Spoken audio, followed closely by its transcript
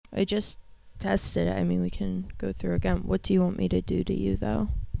I just tested it. I mean, we can go through again. What do you want me to do to you, though?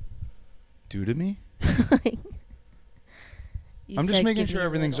 Do to me? You I'm just said making give sure me a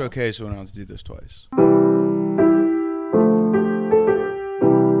everything's little. okay so I don't have to do this twice.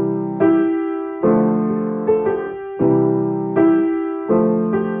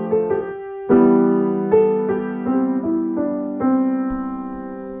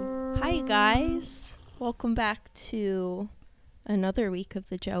 Hi, guys. Welcome back to another week of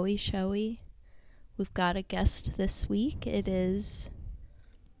the Joey Showy. We've got a guest this week. It is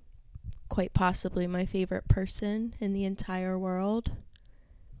quite possibly my favorite person in the entire world.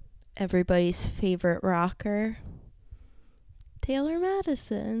 Everybody's favorite rocker, Taylor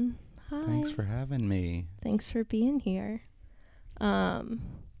Madison. Hi. Thanks for having me. Thanks for being here. I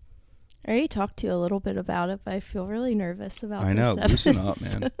already talked to you a little bit about it, but I feel really nervous about I know. this Loosen up,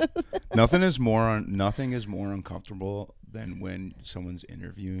 episode. man. Nothing is more uncomfortable than when someone's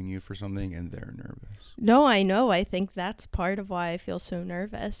interviewing you for something and they're nervous. No, I know. I think that's part of why I feel so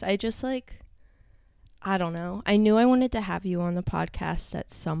nervous. I just I don't know. I knew I wanted to have you on the podcast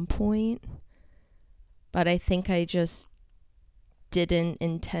at some point, but I think I just didn't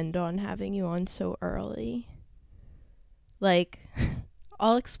intend on having you on so early.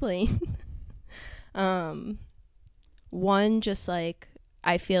 I'll explain. One, just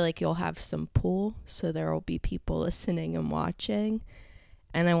I feel like you'll have some pull, so there will be people listening and watching,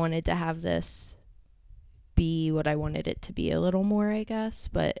 and I wanted to have this be what I wanted it to be a little more, I guess,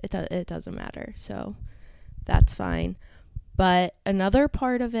 but it doesn't matter, so that's fine. But another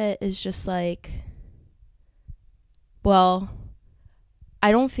part of it is just well,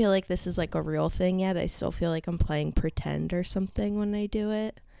 I don't feel like this is a real thing yet. I still feel like I'm playing pretend or something when I do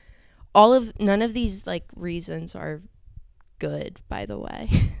it. None of these reasons are good, by the way,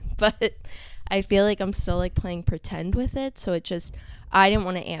 but I feel like I'm still playing pretend with it. So I didn't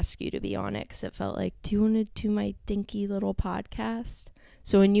want to ask you to be on it because it felt do you want to do my dinky little podcast?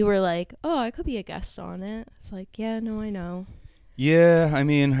 So when you were oh, I could be a guest on it, it's yeah, no, I know. Yeah, I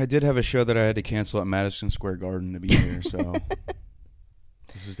mean, I did have a show that I had to cancel at Madison Square Garden to be here, so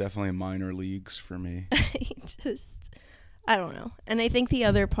this is definitely minor leagues for me. I don't know. And I think the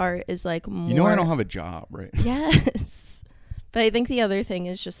other part is more... You know I don't have a job, right? Yes. But I think the other thing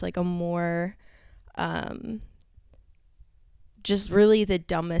is just a more... just really the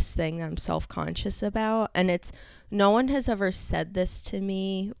dumbest thing that I'm self-conscious about. And no one has ever said this to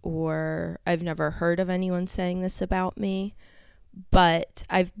me, or I've never heard of anyone saying this about me. But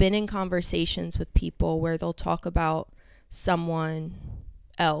I've been in conversations with people where they'll talk about someone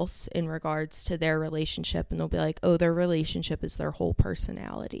else in regards to their relationship, and they'll be oh, their relationship is their whole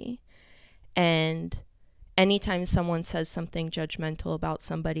personality. And anytime someone says something judgmental about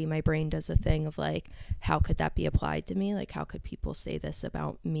somebody, my brain does a thing of how could that be applied to me? How could people say this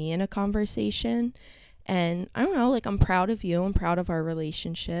about me in a conversation? And I don't know, I'm proud of you. I'm proud of our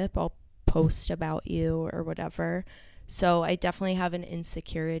relationship. I'll post about you or whatever. So I definitely have an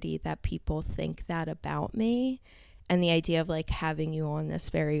insecurity that people think that about me. And the idea of having you on this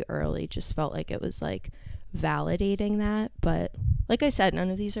very early just felt like it was validating that. But like I said, none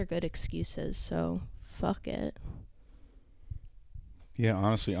of these are good excuses. So fuck it. Yeah,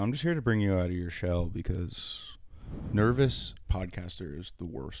 honestly, I'm just here to bring you out of your shell because nervous podcaster is the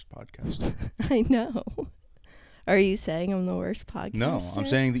worst podcaster. I know. Are you saying I'm the worst podcaster? No, I'm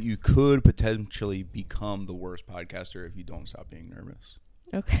saying that you could potentially become the worst podcaster if you don't stop being nervous.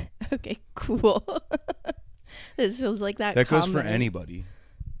 Okay, cool. This feels like that goes for anybody.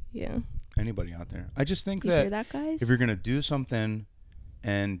 Yeah. Anybody out there. I just think you that, hear that, guys? if you're going to do something,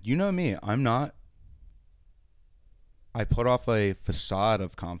 and you know me, I put off a facade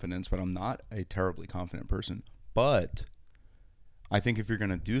of confidence, but I'm not a terribly confident person. But I think if you're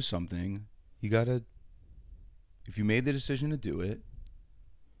going to do something, you got to, if you made the decision to do it,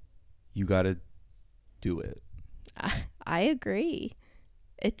 you got to do it. I agree.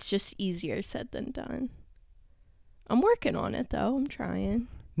 It's just easier said than done. I'm working on it, though. I'm trying.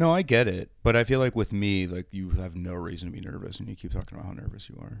 No, I get it. But I feel like with me, you have no reason to be nervous, and you keep talking about how nervous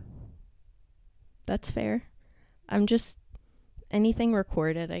you are. That's fair. I'm just... anything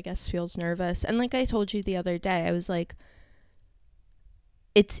recorded, I guess, feels nervous. And like I told you the other day, I was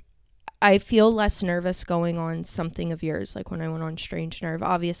I feel less nervous going on something of yours. When I went on Strange Nerve,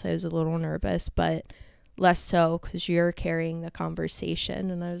 obviously I was a little nervous, but less so because you're carrying the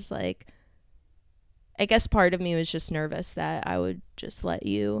conversation. And I was I guess part of me was just nervous that I would just let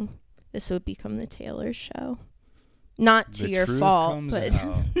you, this would become the Taylor show. Not to your fault, but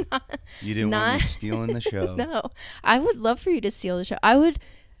you didn't want me stealing the show. No, I would love for you to steal the show. I would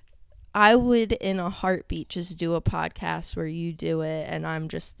I would in a heartbeat just do a podcast where you do it and I'm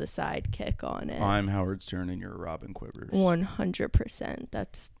just the sidekick on it. I'm Howard Stern and you're Robin Quivers. 100%.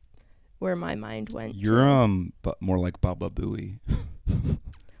 That's where my mind went. You're but more like Baba Booey.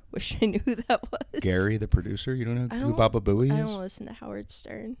 Wish I knew who that was. Gary, the producer. You don't know who Baba Booey is? I don't listen to Howard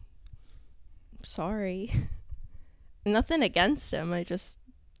Stern. I'm sorry. Nothing against him. I just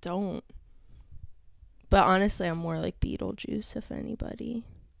don't. But honestly, I'm more like Beetlejuice, if anybody.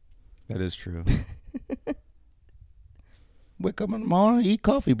 That is true. Wake up in the morning, eat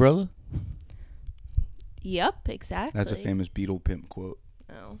coffee, brother. Yep, exactly. That's a famous Beetle Pimp quote.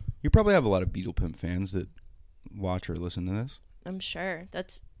 Oh. You probably have a lot of Beetle Pimp fans that watch or listen to this. I'm sure.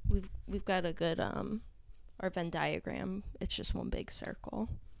 We've got a good our Venn diagram. It's just one big circle.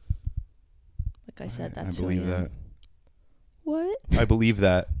 Like I said, that's I believe that. What? I believe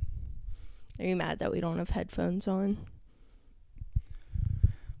that. Are you mad that we don't have headphones on?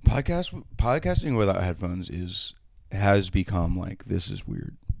 Podcasting without headphones has become like, this is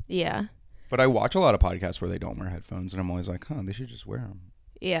weird. Yeah. But I watch a lot of podcasts where they don't wear headphones, and I'm always like, they should just wear them.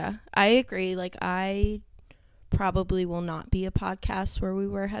 Yeah, I agree. Like, I probably will not be a podcast where we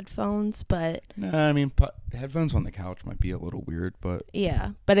wear headphones, but... No, I mean, headphones on the couch might be a little weird, but...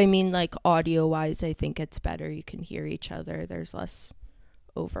 Yeah, but I mean, like, audio-wise, I think it's better. You can hear each other. There's less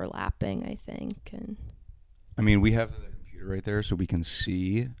overlapping, I think. And I mean, we have the computer right there, so we can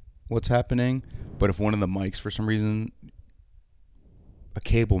see what's happening, but if one of the mics, for some reason, a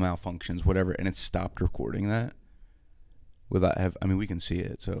cable malfunctions, whatever, and it stopped recording that, we can see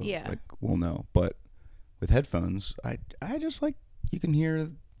it, so yeah. Like, we'll know. But with headphones, I just like,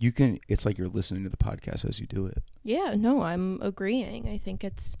 it's like you're listening to the podcast as you do it. Yeah, no, I'm agreeing. I think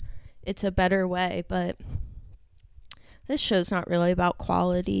it's a better way, but this show's not really about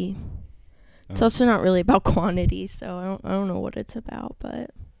quality. It's also not really about quantity, so I don't know what it's about,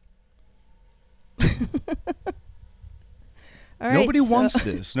 but all right, nobody wants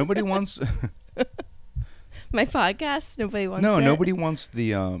this. Nobody wants my podcast. Nobody wants No, it. nobody wants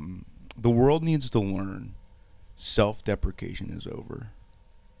the world needs to learn self-deprecation is over.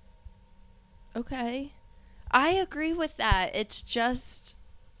 Okay. I agree with that. It's just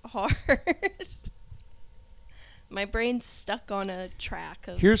hard. My brain's stuck on a track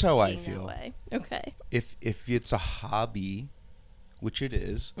of Here's how I being feel. that way. Okay. If it's a hobby, which it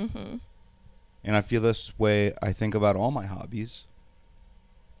is, mm-hmm. and I feel this way, I think about all my hobbies.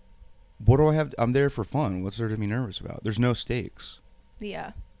 What do I have? I'm there for fun. What's there to be nervous about? There's no stakes.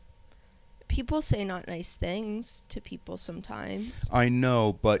 Yeah. People say not nice things to people sometimes. I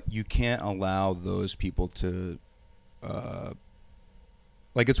know, but you can't allow those people to...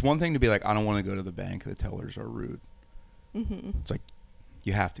 like, it's one thing to be like, I don't want to go to the bank. The tellers are rude. Mm-hmm. It's like,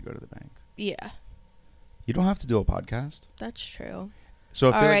 you have to go to the bank. Yeah. You don't have to do a podcast. That's true. So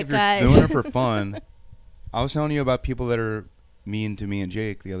I feel All like right, if you're guys. doing it for fun... I was telling you about people that are mean to me and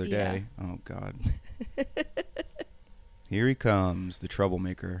Jake the other day. Oh, God. Here he comes, the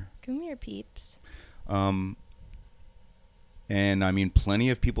troublemaker. Come here, peeps. And I mean, plenty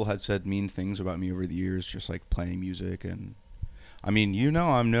of people had said mean things about me over the years, just like playing music. And I mean,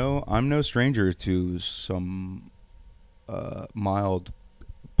 I'm no stranger to some mild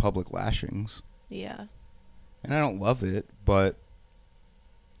public lashings. Yeah. And I don't love it, but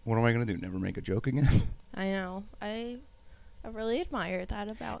what am I going to do? Never make a joke again? I know. I really admire that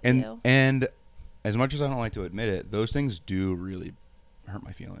about and, you. And as much as I don't like to admit it, those things do really hurt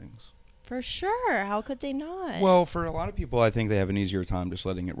my feelings. For sure. How could they not? Well, for a lot of people, I think they have an easier time just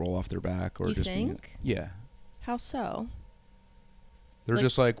letting it roll off their back. Or You just think? Yeah. How so? They're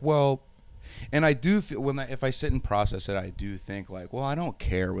just like, well... And I do feel, if I sit and process it, I do think like, well, I don't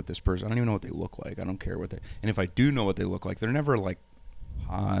care what this person... I don't even know what they look like. I don't care what they... And if I do know what they look like, they're never like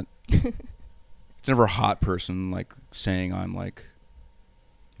hot. It's never a hot person like saying I'm like...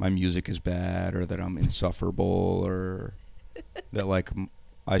 my music is bad or that I'm insufferable or that like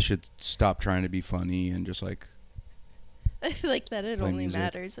I should stop trying to be funny and just like I like that it only music.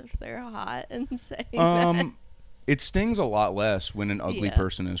 matters if they're hot and saying that. It stings a lot less when an ugly Yeah.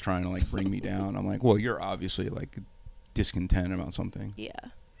 person is trying to like bring me down. I'm like, well, you're obviously like discontent about something. Yeah.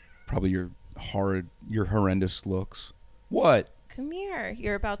 Probably your horrendous looks. What? Come here.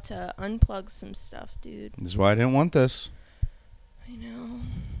 You're about to unplug some stuff, dude. This is why I didn't want this. I know.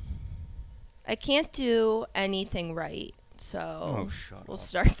 I can't do anything right, so we'll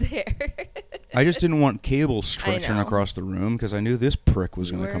start there. I just didn't want cables stretching know. across the room because I knew this prick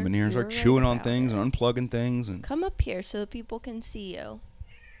was going to come in here and you start were chewing right on about things it. and unplugging things. And Come up here so people can see you.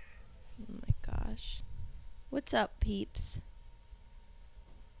 Oh my gosh. What's up, peeps?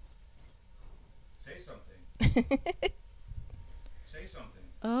 Say something. Say something.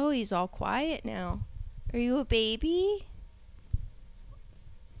 Oh, he's all quiet now. Are you a baby?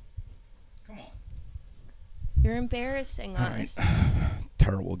 Come on. You're embarrassing All right. us.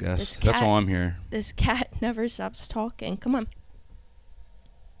 Terrible guess. That's why I'm here. This cat never stops talking. Come on.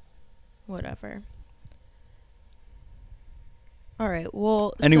 Whatever. All right.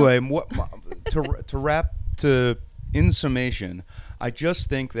 Well. Anyway, to wrap in summation, I just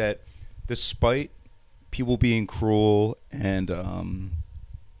think that despite people being cruel and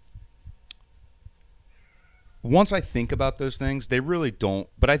once I think about those things, they really don't.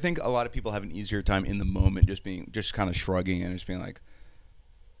 But I think a lot of people have an easier time in the moment just kind of shrugging and just being like.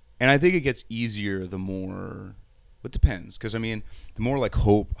 And I think it gets easier the more. It depends, because I mean, the more like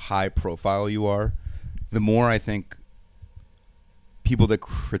high profile you are, the more I think people that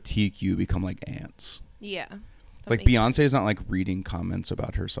critique you become like ants. Yeah. Like Beyonce is not like reading comments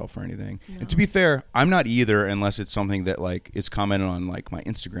about herself or anything. No. And to be fair, I'm not either, unless it's something that like is commented on like my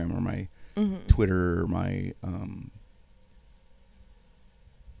Instagram or my Twitter or my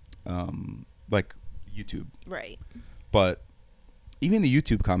like YouTube. Right. But even the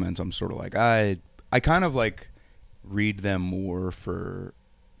YouTube comments, I'm sort of like I kind of like read them more for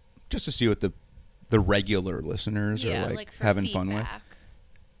just to see what the regular listeners are like having feedback. Fun with.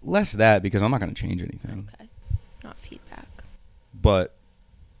 Less that, because I'm not going to change anything. Okay. Not feedback. But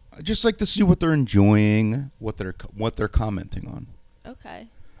I just like to see what they're enjoying, what they're commenting on. Okay.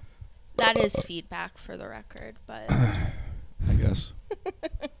 That is feedback for the record, but I guess.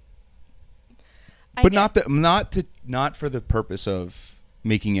 But not for the purpose of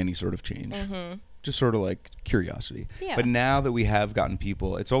making any sort of change. Mm-hmm. Just sort of like curiosity. Yeah. But now that we have gotten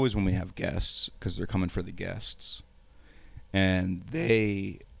people, it's always when we have guests, because they're coming for the guests. And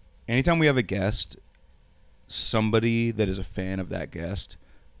anytime we have a guest, somebody that is a fan of that guest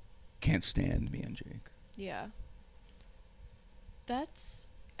can't stand me and Jake. Yeah.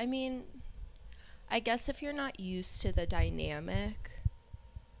 I mean, I guess if you're not used to the dynamic,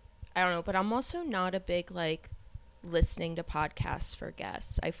 I don't know, but I'm also not a big, like, listening to podcasts for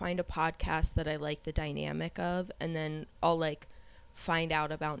guests. I find a podcast that I like the dynamic of, and then I'll, like, find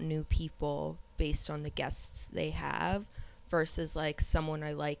out about new people based on the guests they have versus, like, someone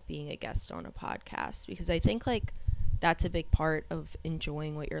I like being a guest on a podcast. Because I think, like, that's a big part of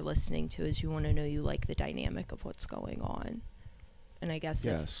enjoying what you're listening to is you want to know you like the dynamic of what's going on. And I guess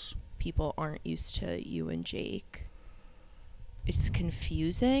if people aren't used to you and Jake, it's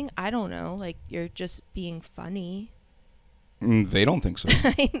confusing. I don't know. Like, you're just being funny. They don't think so.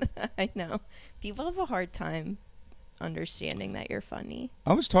 I know. People have a hard time understanding that you're funny.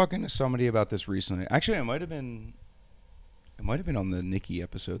 I was talking to somebody about this recently. Actually, it might have been on the Nikki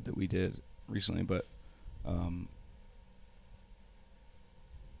episode that we did recently, but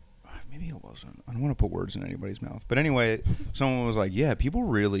maybe it wasn't. I don't want to put words in anybody's mouth. But anyway, someone was like, yeah, people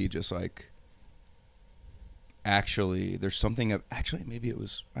really just like, actually, there's something of, actually, maybe it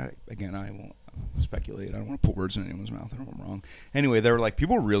was, again, I won't speculate. I don't want to put words in anyone's mouth. I don't know if I'm wrong. Anyway, they were like,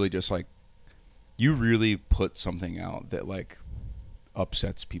 people really just like, you really put something out that like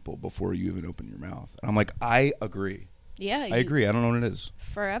upsets people before you even open your mouth. And I'm like, I agree. Yeah. I agree. I don't know what it is.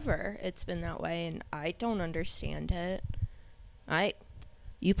 Forever it's been that way, and I don't understand it.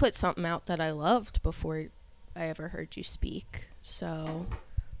 You put something out that I loved before I ever heard you speak, so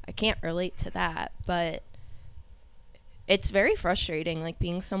I can't relate to that, but it's very frustrating, like,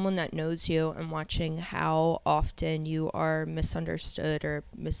 being someone that knows you and watching how often you are misunderstood or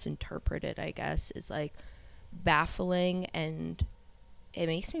misinterpreted, I guess, is, like, baffling, and it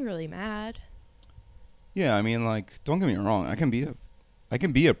makes me really mad. Yeah, I mean, like, don't get me wrong. I can be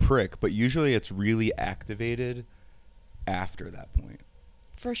a prick, but usually it's really activated after that point.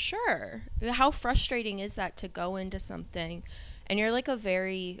 For sure. How frustrating is that to go into something and you're like a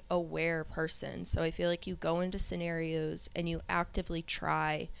very aware person. So I feel like you go into scenarios and you actively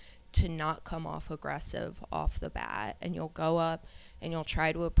try to not come off aggressive off the bat, and you'll go up and you'll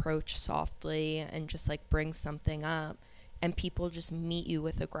try to approach softly and just like bring something up, and people just meet you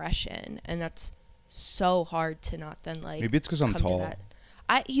with aggression, and that's so hard to not then like. Maybe it's because I'm tall.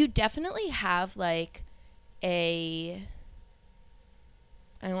 You definitely have like I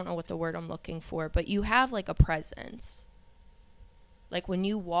don't know what the word I'm looking for, but you have like a presence. Like when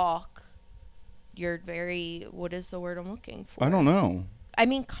you walk, you're very, what is the word I'm looking for? I don't know. I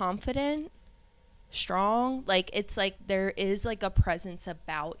mean, confident, strong. Like, it's like there is like a presence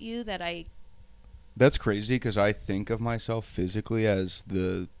about you that I. That's crazy, because I think of myself physically as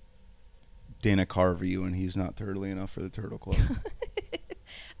the Dana Carvey when he's not turtly enough for the Turtle Club.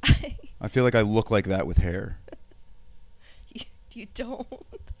 I feel like I look like that with hair. You don't.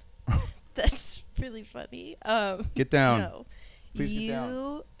 That's really funny. Get down. No. Please get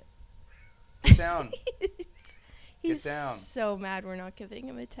down. Get down. He's Get down. so mad we're not giving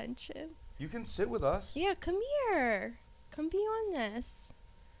him attention. You can sit with us. Yeah, come here. Come be on this.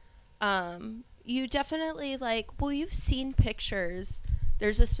 You definitely you've seen pictures.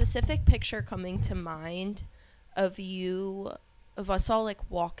 There's a specific picture coming to mind of us all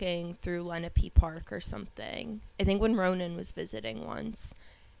walking through Lenape Park or something. I think when Ronan was visiting once.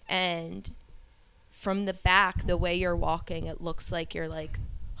 And from the back, the way you're walking, it looks like you're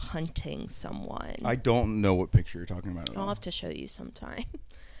hunting someone. I don't know what picture you're talking about at all. I'll have to show you sometime.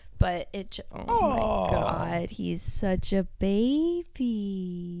 But my God, he's such a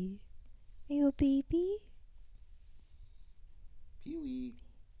baby. Are you a baby? Pee-wee.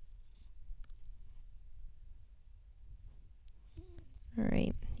 All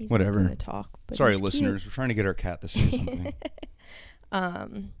right. He's Whatever. not gonna talk. But sorry, he's listeners. cute. We're trying to get our cat to say something.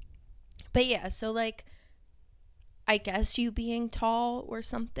 But yeah, so I guess you being tall or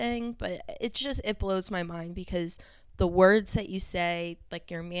something, but it blows my mind because the words that you say,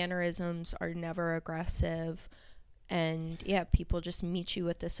 your mannerisms are never aggressive. And yeah, people just meet you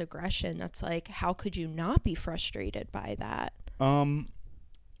with this aggression. That's how could you not be frustrated by that? I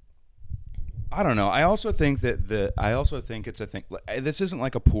don't know. I also think it's a thing. This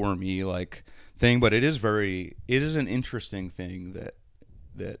isn't a poor me thing, but it is an interesting thing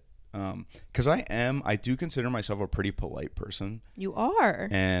that because I do consider myself a pretty polite person. You are.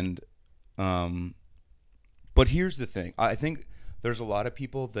 And but here's the thing. I think there's a lot of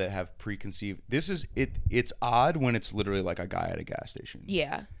people that have preconceived. It's odd when it's literally a guy at a gas station.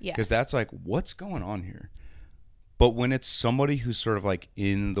 Yeah. Yeah. Because that's what's going on here? But when it's somebody who's sort of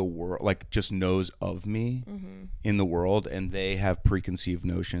in the world, just knows of me in the world, and they have preconceived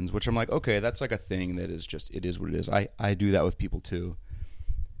notions, which I'm okay, that's a thing that is just, it is what it is. I do that with people too.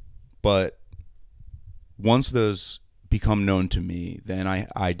 But once those become known to me, then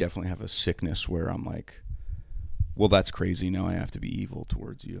I definitely have a sickness where I'm well, that's crazy. Now I have to be evil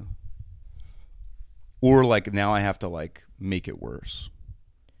towards you. Or now I have to make it worse.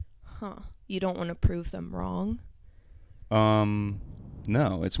 Huh. You don't want to prove them wrong?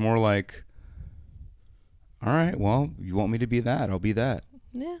 No, it's more all right, well, you want me to be that, I'll be that.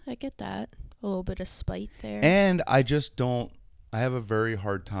 Yeah, I get that. A little bit of spite there. And I have a very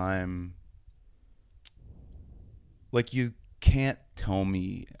hard time, you can't tell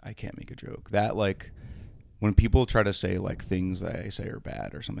me I can't make a joke. That, when people try to say, things that I say are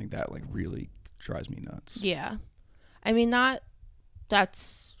bad or something, that, really drives me nuts. Yeah. I mean,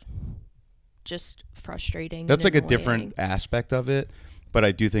 that's just frustrating. That's a annoying. different aspect of it, but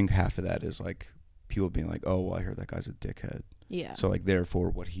I do think half of that is people being oh, well, I heard that guy's a dickhead. Yeah. So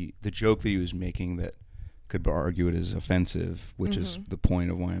therefore the joke that he was making that could argue it is offensive, which is the point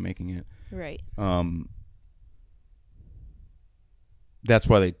of why I'm making it. Right. That's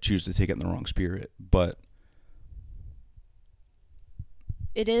why they choose to take it in the wrong spirit, but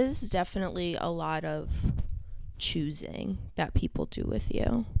it is definitely a lot of choosing that people do with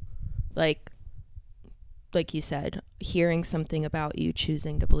you. Like you said, hearing something about you,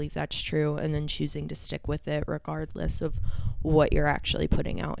 choosing to believe that's true, and then choosing to stick with it regardless of what you're actually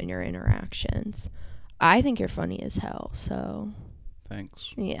putting out in your interactions. I think you're funny as hell, so...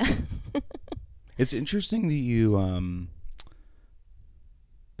 Thanks. Yeah. It's interesting that you...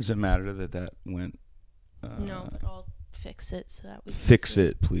 Does it matter that went... No, but I'll fix it so that we can Fix see.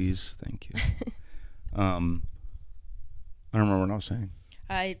 it, please. Thank you. I don't remember what I was saying.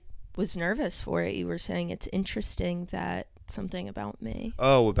 I was nervous for it. You were saying it's interesting that something about me.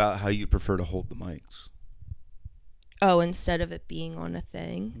 Oh, about how you prefer to hold the mics. Oh, instead of it being on a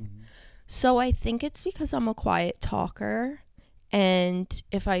thing. Mm-hmm. So I think it's because I'm a quiet talker, and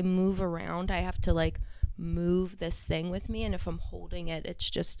if I move around, I have to move this thing with me, and if I'm holding it,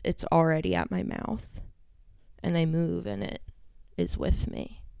 it's already at my mouth, and I move and it is with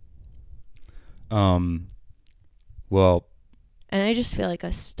me. Well, and I just feel like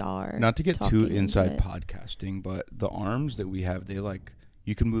a star. Not to get too inside it. Podcasting, but the arms that we have, they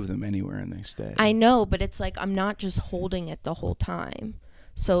you can move them anywhere and they stay. I know, but it's I'm not just holding it the whole time.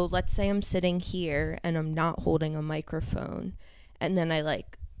 So let's say I'm sitting here and I'm not holding a microphone, and then I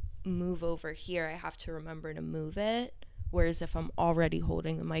move over here, I have to remember to move it. Whereas if I'm already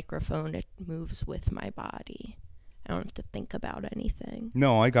holding the microphone, it moves with my body. I don't have to think about anything.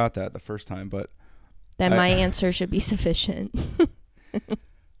 No, I got that the first time, but then my answer should be sufficient.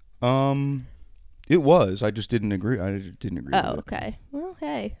 It was. I just didn't agree. I didn't agree with it. Oh, okay. Well,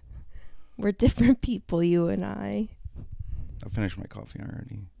 hey. We're different people, you and I. I finished my coffee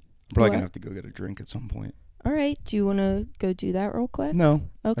already. I'm probably going to have to go get a drink at some point. All right. Do you want to go do that real quick? No.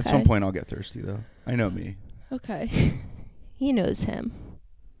 Okay. At some point I'll get thirsty, though. I know me. Okay. he knows him.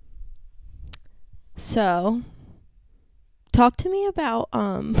 So, talk to me about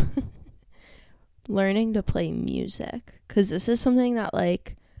learning to play music, because this is something that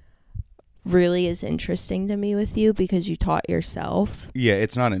like really is interesting to me with you, because you taught yourself. Yeah,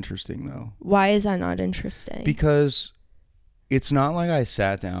 it's not interesting though. Why is that not interesting? Because it's not like I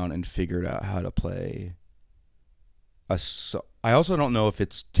sat down and figured out how to play I also don't know if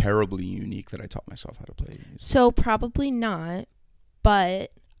it's terribly unique that I taught myself how to play music. So probably not,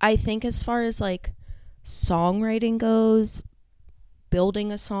 but I think as far as like songwriting goes,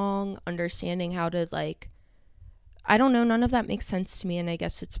 building a song, understanding how to like, I don't know, none of that makes sense to me, and I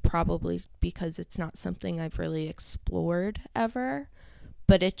guess it's probably because it's not something I've really explored ever,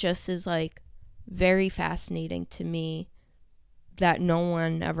 but it just is like very fascinating to me that no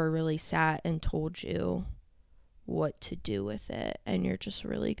one ever really sat and told you what to do with it, and you're just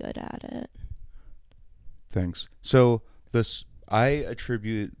really good at it. Thanks. So I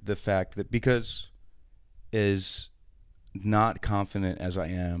attribute the fact that because as not confident as I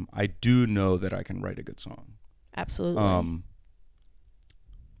am, I do know that I can write a good song. Absolutely.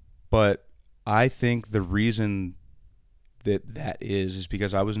 But I think the reason that is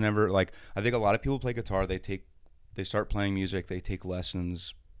because I was never like, I think a lot of people play guitar, they start playing music, they take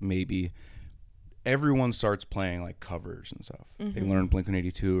lessons, maybe. Everyone starts playing like covers and stuff. Mm-hmm. They learn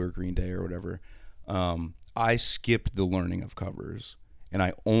Blink-182 or Green Day or whatever. I skipped the learning of covers, and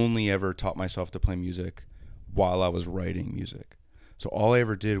I only ever taught myself to play music while I was writing music. So all I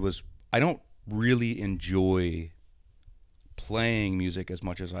ever did was, I don't really enjoy playing music as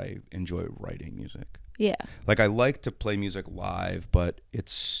much as I enjoy writing music. Yeah. Like I like to play music live, but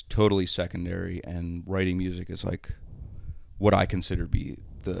it's totally secondary, and writing music is like what I consider to be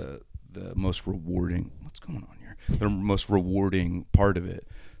the most rewarding, what's going on here? The most rewarding part of it.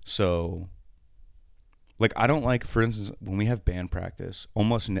 So like I don't like, for instance, when we have band practice,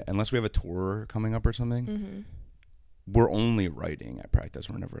 almost unless we have a tour coming up or something, mm-hmm. we're only writing at practice.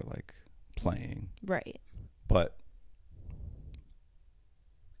 We're never like playing. Right. But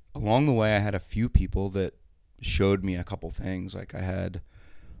along the way, I had a few people that showed me a couple things. Like I had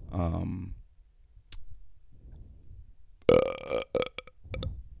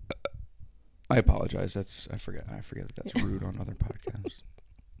I apologize. I forget that that's rude on other podcasts.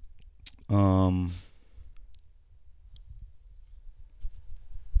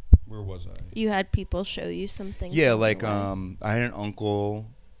 Where was I? You had people show you some things. Yeah, like I had an uncle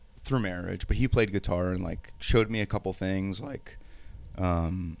through marriage, but he played guitar and like showed me a couple things, like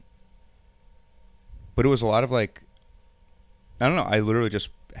but it was a lot of like, I don't know, I literally just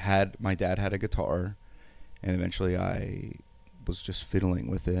my dad had a guitar, and eventually I was just fiddling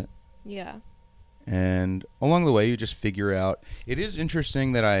with it. Yeah. And along the way, you just figure out. It is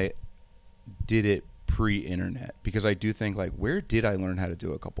interesting that I did it pre-internet, because I do think, like, where did I learn how to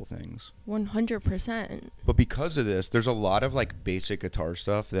do a couple things? 100%. But because of this, there's a lot of, like, basic guitar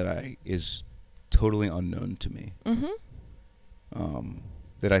stuff that is totally unknown to me. Mm-hmm.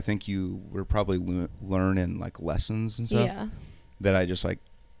 That I think you would probably learn in, like, lessons and stuff. Yeah. That I just, like,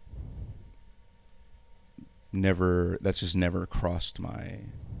 that's just never crossed my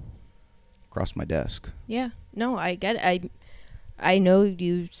desk. Yeah. No, I get it. I know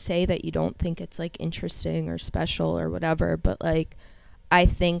you say that you don't think it's like interesting or special or whatever, but like I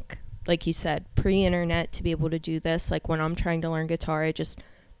think, like you said, pre-internet, to be able to do this, like when I'm trying to learn guitar, I just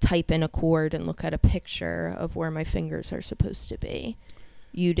type in a chord and look at a picture of where my fingers are supposed to be.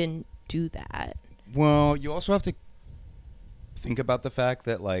 You didn't do that. Well, you also have to think about the fact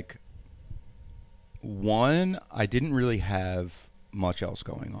that, like, one, I didn't really have much else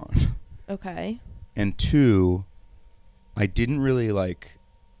going on. Okay. And two, I didn't really like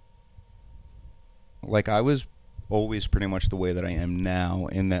I was always pretty much the way that I am now,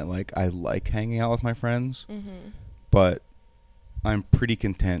 in that, like, I like hanging out with my friends, mm-hmm. but I'm pretty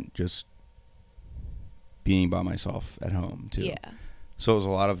content just being by myself at home too. Yeah. So it was a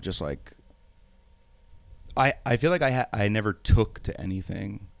lot of just like, I feel like I never took to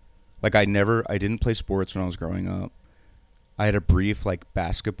anything. Like I didn't play sports when I was growing up. I had a brief like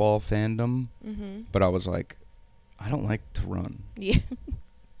basketball fandom, mm-hmm. but I was like, I don't like to run. Yeah.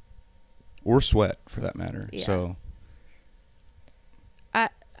 Or sweat, for that matter. Yeah. So I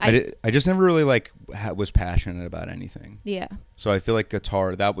just never really like was passionate about anything. Yeah. So I feel like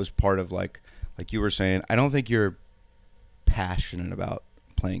guitar, that was part of like you were saying, I don't think you're passionate about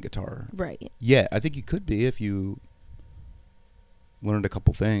playing guitar. Right. Yeah, I think you could be if you learned a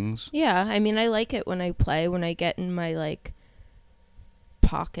couple things. Yeah, I mean, I like it when I play, when I get in my like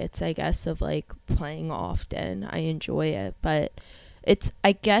pockets, I guess, of like playing often. I enjoy it, but it's,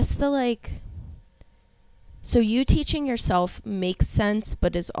 I guess, the like So you teaching yourself makes sense,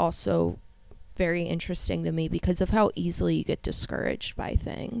 but is also very interesting to me because of how easily you get discouraged by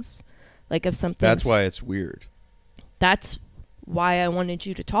things. Like if something. That's why it's weird. That's why I wanted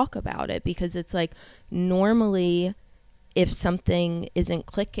you to talk about it, because it's like normally if something isn't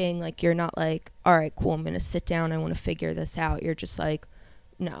clicking, like you're not like, all right, cool, I'm going to sit down, I want to figure this out. You're just like,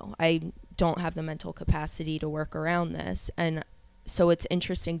 no, I don't have the mental capacity to work around this. And so it's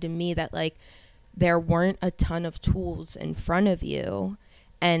interesting to me that like there weren't a ton of tools in front of you.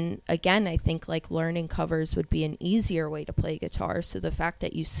 And again, I think like learning covers would be an easier way to play guitar. So the fact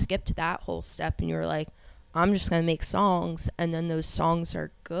that you skipped that whole step and you were like, I'm just going to make songs, and then those songs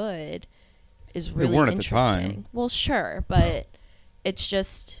are good, is really interesting. At the time. Well, sure, but it's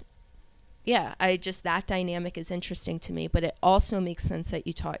just, yeah, that dynamic is interesting to me. But it also makes sense that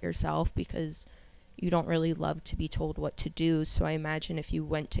you taught yourself because you don't really love to be told what to do. So I imagine if you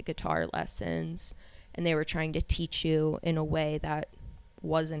went to guitar lessons and they were trying to teach you in a way that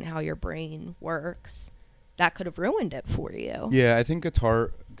wasn't how your brain works, that could have ruined it for you. Yeah, I think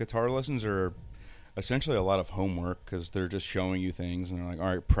guitar lessons are essentially a lot of homework because they're just showing you things and they're like,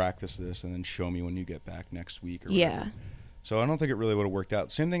 all right, practice this and then show me when you get back next week or whatever. So I don't think it really would have worked out.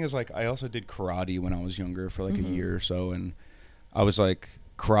 Same thing as like I also did karate when I was younger for like a year or so, and I was like,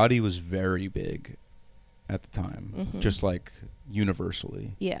 karate was very big at the time, just like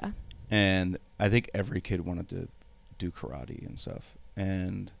universally. Yeah. And I think every kid wanted to do karate and stuff.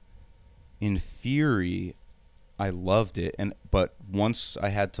 And in theory, I loved it, but once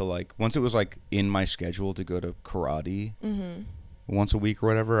it was like in my schedule to go to karate once a week or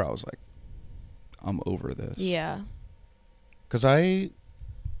whatever, I was like, I'm over this. Yeah. Because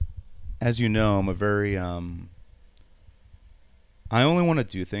as you know, I'm a very I only want to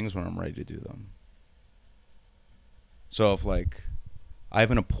do things when I'm ready to do them. So if like I have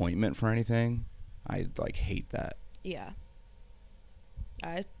an appointment for anything, I like hate that. Yeah.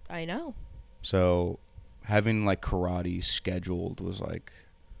 I know. So having like karate scheduled was like,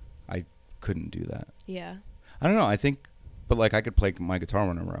 I couldn't do that. Yeah. I don't know. I think, but like I could play my guitar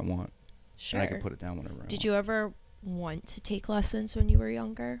whenever I want. Sure. And I could put it down whenever I want. Did you ever want to take lessons when you were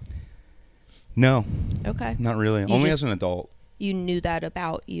younger? No. Okay. Not really. Only as an adult. You knew that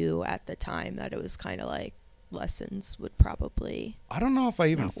about you at the time, that it was kind of like lessons would probably. I don't know if I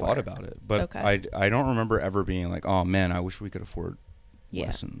even thought about it, but okay. I don't remember ever being like, oh man, I wish we could afford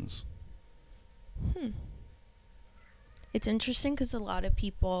lessons. It's interesting because a lot of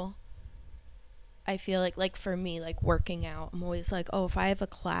people, I feel like for me, like working out, I'm always like, oh, if I have a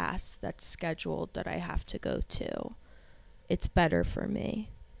class that's scheduled that I have to go to, it's better for me.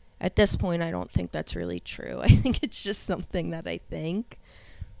 At this point, I don't think that's really true. I think it's just something that I think.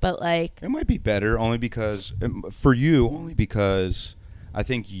 But like, it might be better only because I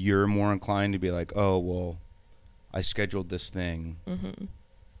think you're more inclined to be like, oh, well, I scheduled this thing.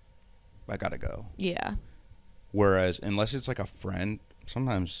 I gotta go. Yeah. Whereas unless it's like a friend,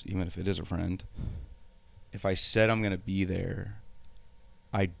 sometimes even if it is a friend, if I said I'm gonna be there,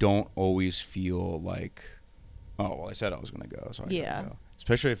 I don't always feel like, oh well, I said I was gonna go, so I gotta go.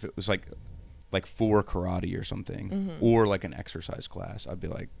 Especially if it was like for karate or something, or like an exercise class, I'd be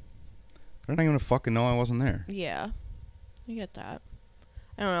like, they're not gonna fucking know I wasn't there. Yeah, I get that.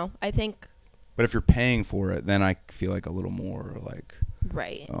 I don't know. I think. But if you're paying for it, then I feel like a little more like.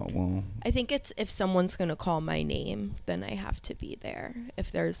 Right. Oh, well. I think it's if someone's going to call my name, then I have to be there.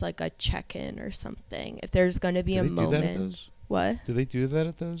 If there's like a check-in or something. If there's going to be a moment. Do they do that at those? What? Do they do that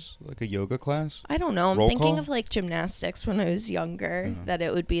at those? Like a yoga class? I don't know. I'm thinking of like gymnastics when I was younger. That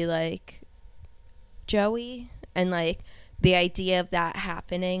it would be like Joey. And like the idea of that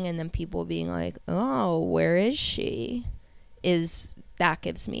happening and then people being like, oh, where is she? That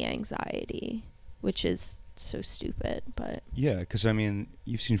gives me anxiety. Which is so stupid, but yeah, because I mean,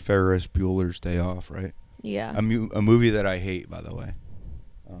 you've seen Ferris Bueller's Day Off, right? Yeah, a movie that I hate, by the way.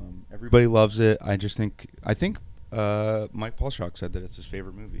 Everybody loves it. I think Mike Polshock said that it's his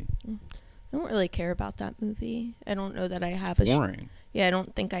favorite movie. I don't really care about that movie. I don't know that I have boring. I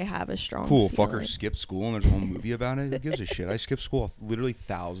don't think I have a strong. Cool fucker skipped school and there's a whole movie about it. Who gives a shit? I skipped school literally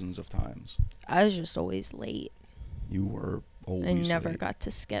thousands of times. I was just always late. You were always. I never got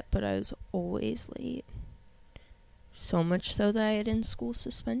to skip, but I was always late. So much so that I had in-school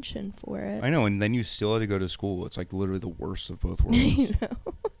suspension for it. I know, and then you still had to go to school. It's like literally the worst of both worlds. You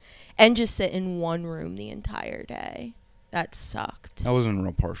know? And just sit in one room the entire day. That sucked. I wasn't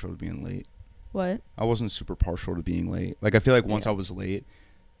real partial to being late. What? I wasn't super partial to being late. Like, I feel like once I was late,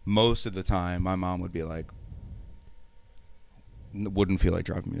 most of the time, my mom would be like, wouldn't feel like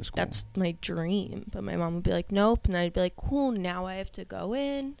driving me to school. That's my dream. But my mom would be like, nope. And I'd be like, cool, now I have to go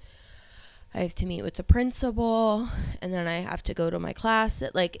in. I have to meet with the principal, and then I have to go to my class.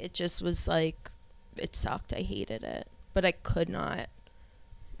 It just was like, it sucked. I hated it. But I could not.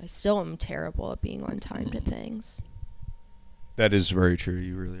 I still am terrible at being on time to things. That is very true.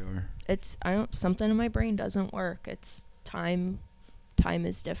 You really are. Something in my brain doesn't work. It's time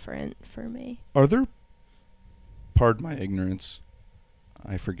is different for me. Are there, pardon my ignorance,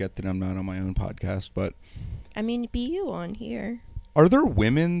 I forget that I'm not on my own podcast, but I mean, be you on here. Are there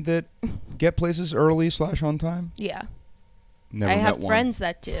women that get places early / on time? Yeah. Never I met have one. friends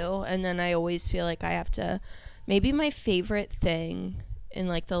that do, and then I always feel like I have to. Maybe my favorite thing in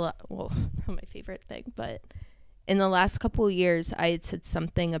like not my favorite thing, but in the last couple of years, I had said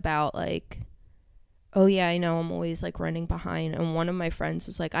something about like, oh yeah, I know I'm always like running behind, and one of my friends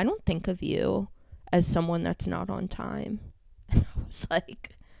was like, I don't think of you as someone that's not on time, and I was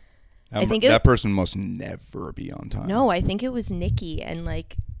like, I think that person must never be on time. No, I think it was Nikki, and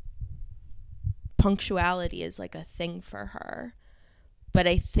like punctuality is like a thing for her. But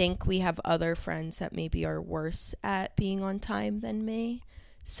I think we have other friends that maybe are worse at being on time than me.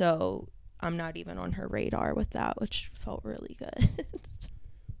 So I'm not even on her radar with that, which felt really good.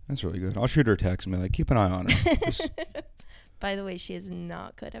 That's really good. I'll shoot her a text and be like, keep an eye on her. By the way, she is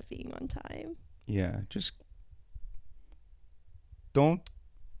not good at being on time. Yeah, just don't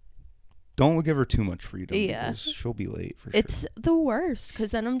give her too much freedom. Yeah. Because she'll be late for sure. It's the worst,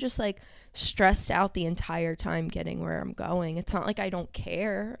 because then I'm just like stressed out the entire time getting where I'm going. It's not like I don't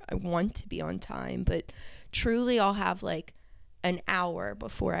care. I want to be on time, but truly I'll have like an hour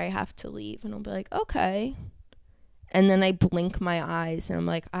before I have to leave, and I'll be like, okay. And then I blink my eyes and I'm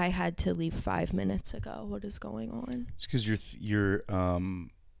like, I had to leave 5 minutes ago. What is going on? It's because you're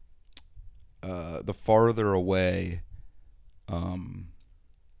the farther away,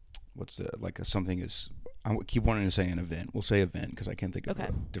 what's the something is. I keep wanting to say an event. We'll say event because I can't think of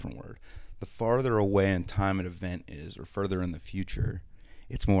a different word. The farther away in time an event is, or further in the future,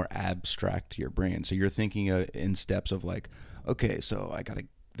 it's more abstract to your brain. So you're thinking in steps of like, okay, so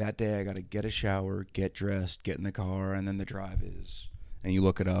that day I gotta get a shower, get dressed, get in the car, and then the drive is, and you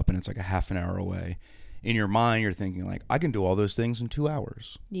look it up and it's like a half an hour away. In your mind, you're thinking like, I can do all those things in 2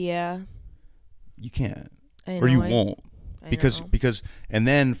 hours. Yeah. You can't, or you won't. Because and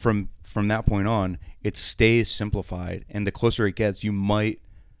then from that point on, it stays simplified, and the closer it gets,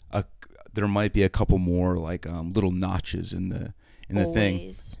 there might be a couple more like little notches in the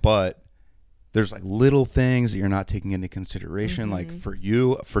thing, but there's like little things that you're not taking into consideration. Mm-hmm. Like for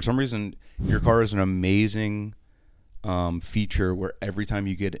you, for some reason, your car is an amazing feature where every time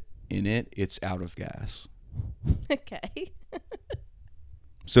you get in it, it's out of gas. Okay.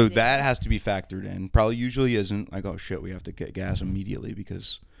 So that has to be factored in. Probably usually isn't like, oh shit, we have to get gas immediately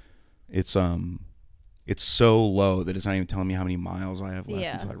because it's so low that it's not even telling me how many miles I have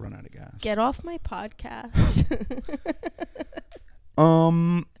left until I run out of gas. Get off my podcast.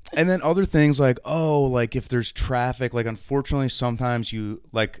 And then other things like, if there's traffic, like unfortunately sometimes you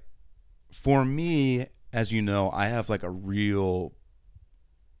like, for me, as you know, I have like a real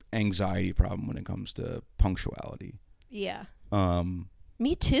anxiety problem when it comes to punctuality. Yeah.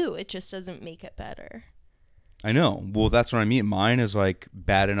 Me too. It just doesn't make it better. I know. Well, that's what I mean. Mine is like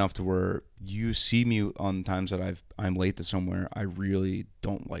bad enough to where you see me on times that I'm late to somewhere. I really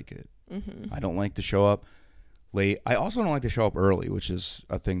don't like it. Mm-hmm. I don't like to show up late. I also don't like to show up early, which is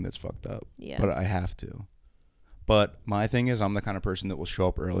a thing that's fucked up. Yeah. But I have to. But my thing is, I'm the kind of person that will show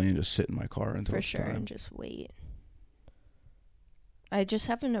up early and just sit in my car until it's time. And just wait. I just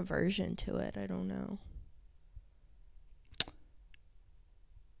have an aversion to it. I don't know.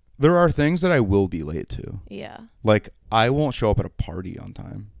 There are things that I will be late to. Yeah. Like, I won't show up at a party on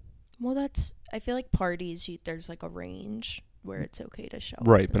time. Well, I feel like parties, there's like a range where it's okay to show up.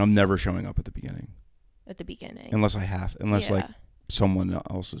 Right, but I'm never showing up at the beginning. At the beginning. Unless like someone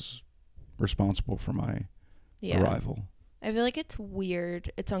else is responsible for my arrival. I feel like it's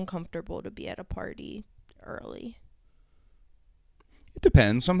weird. It's uncomfortable to be at a party early. It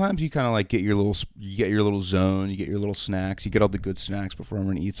depends. Sometimes you kind of like get your little zone, you get your little snacks, you get all the good snacks before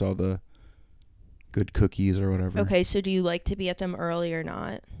everyone eats all the good cookies or whatever. Okay, so do you like to be at them early or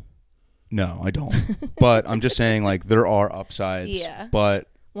not? No, I don't. But I'm just saying, like, there are upsides. Yeah. But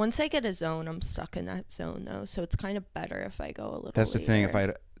once I get a zone, I'm stuck in that zone though, so it's kind of better if I go a little. That's later. the thing. If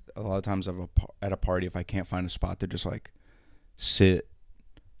a lot of times at a party, if I can't find a spot to just like sit,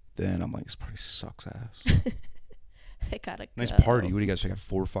 then I'm like, this party sucks ass. I gotta go. Nice party. What do you guys got?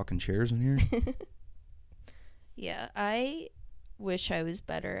 4 fucking chairs in here? Yeah, I wish I was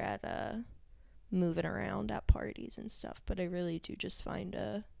better at moving around at parties and stuff, but I really do just find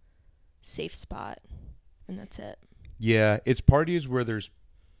a safe spot, and that's it. Yeah, it's parties where there's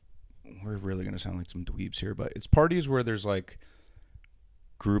we're really going to sound like some dweebs here, but it's parties where there's like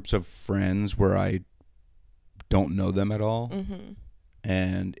groups of friends where I don't know them at all. Mm-hmm.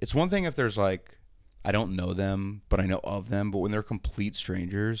 And it's one thing if there's like, I don't know them, but I know of them. But when they're complete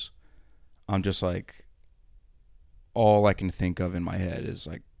strangers, I'm just like, all I can think of in my head is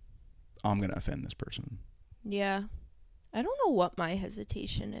like, I'm going to offend this person. Yeah. I don't know what my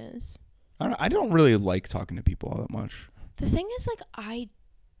hesitation is. I don't really like talking to people all that much. The thing is, like, I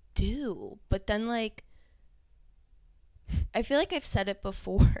do. But then, like, I feel like I've said it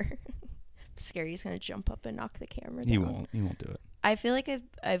before. I'm scared he's going to jump up and knock the camera down. He won't do it. I feel like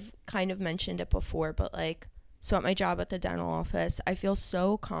I've kind of mentioned it before, but like, so at my job at the dental office, I feel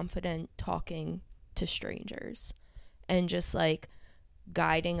so confident talking to strangers and just like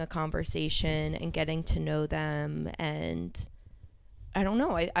guiding a conversation and getting to know them. And I don't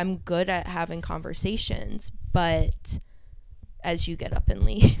know, I'm good at having conversations, but as you get up and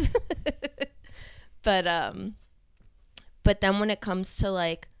leave. But then when it comes to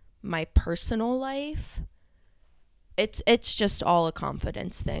like my personal life, it's just all a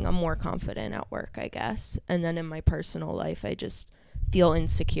confidence thing. I'm more confident at work, I guess. And then in my personal life, I just feel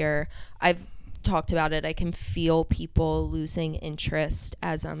insecure. I've talked about it. I can feel people losing interest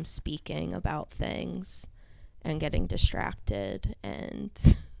as I'm speaking about things and getting distracted and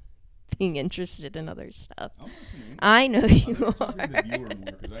being interested in other stuff. I'm listening. I know you are. The viewer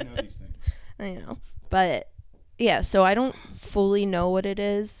more, 'cause I know these things. I know. But yeah, so I don't fully know what it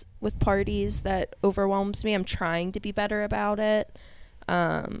is with parties that overwhelms me. I'm trying to be better about it.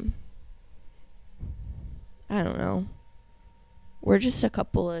 I don't know. We're just a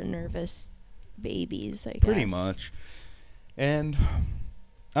couple of nervous babies, I guess. Pretty much. And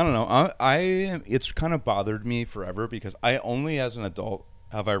I don't know. It's kind of bothered me forever because I only as an adult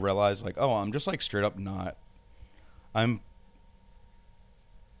have I realized like, oh, I'm just like straight up not. I'm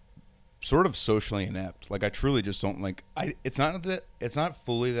sort of socially inept. Like I truly just don't like it's not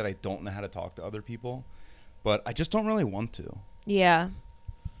fully that I don't know how to talk to other people, but I just don't really want to. Yeah.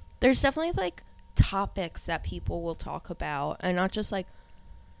 There's definitely like topics that people will talk about, and not just like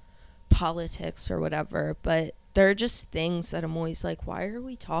politics or whatever, but there are just things that I'm always like, why are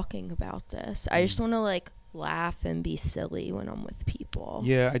we talking about this? I just want to like laugh and be silly when I'm with people.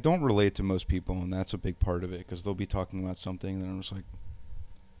 Yeah, I don't relate to most people, and that's a big part of it because they'll be talking about something and I'm just like,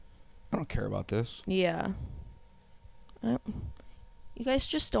 I don't care about this. Yeah. You guys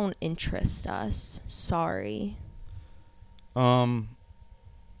just don't interest us. Sorry.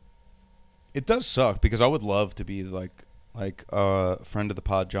 It does suck because I would love to be like a friend of the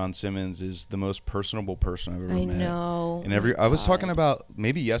pod. John Simmons is the most personable person I've ever met. I know. And I was talking about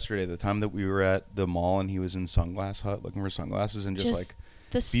maybe yesterday, the time that we were at the mall and he was in Sunglass Hut looking for sunglasses and just like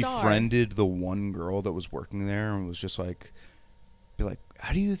befriended the one girl that was working there and was just like, be like,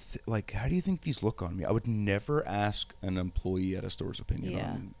 how do you think these look on me? I would never ask an employee at a store's opinion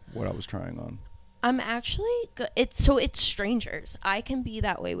on what I was trying on. I'm actually it's strangers. I can be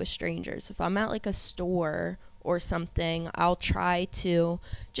that way with strangers. If I'm at like a store or something, I'll try to,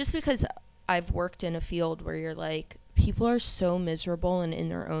 just because I've worked in a field where you're like, people are so miserable and in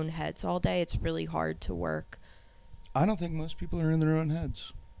their own heads all day. It's really hard to work. I don't think most people are in their own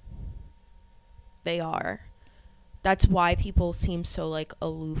heads. They are. That's why people seem so like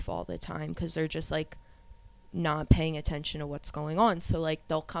aloof all the time, because they're just like not paying attention to what's going on. So like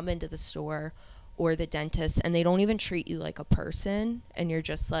they'll come into the store or the dentist and they don't even treat you like a person, and you're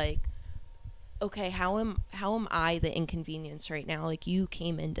just like, okay, how am I the inconvenience right now? Like, you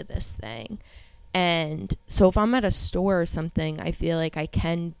came into this thing. And so if I'm at a store or something, I feel like I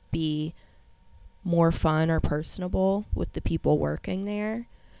can be more fun or personable with the people working there.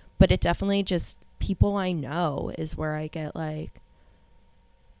 But it definitely just, people I know is where I get like,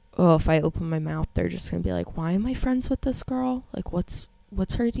 oh, if I open my mouth, they're just going to be like, why am I friends with this girl? Like, what's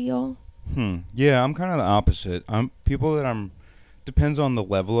her deal? Yeah, I'm kind of the opposite. Depends on the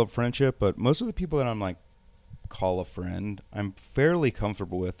level of friendship, but most of the people that I'm like call a friend, I'm fairly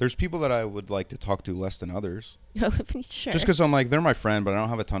comfortable with. There's people that I would like to talk to less than others. Sure. Just because I'm like, they're my friend, but I don't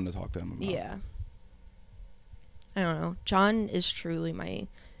have a ton to talk to them about. Yeah. I don't know. John is truly my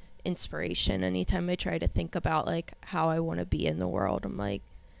inspiration. Anytime I try to think about like how I want to be in the world, I'm like,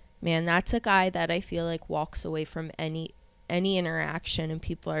 man, that's a guy that I feel like walks away from any interaction and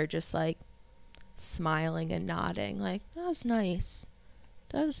people are just like smiling and nodding like, that was nice,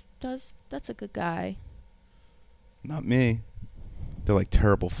 that's a good guy. Not me. They're like,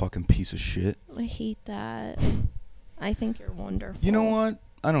 terrible fucking piece of shit. I hate that. I think you're wonderful. You know what?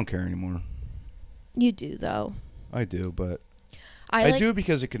 I don't care anymore. You do though. I do, but I do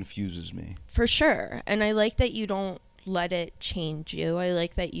because it confuses me. For sure. And I like that you don't let it change you. I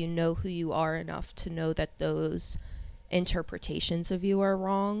like that you know who you are enough to know that those interpretations of you are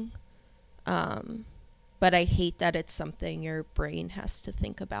wrong. But I hate that it's something your brain has to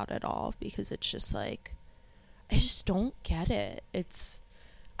think about at all, because it's just like, I just don't get it.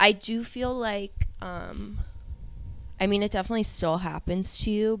 I do feel like, I mean, it definitely still happens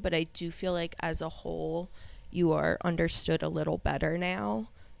to you, but I do feel like as a whole, you are understood a little better now.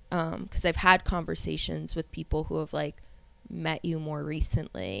 Because I've had conversations with people who have like met you more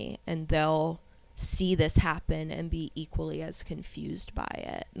recently, and they'll see this happen and be equally as confused by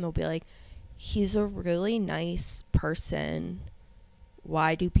it. And they'll be like, he's a really nice person.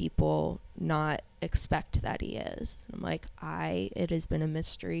 Why do people not expect that he is? And I'm like, it has been a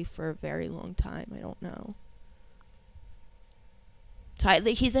mystery for a very long time. I don't know. So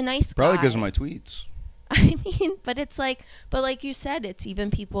he's a nice guy. Probably because of my tweets. I mean, but it's like, but like you said, it's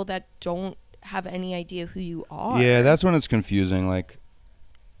even people that don't have any idea who you are. Yeah, that's when it's confusing. Like,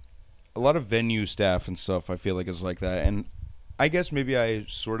 a lot of venue staff and stuff, I feel like, is like that. And I guess maybe I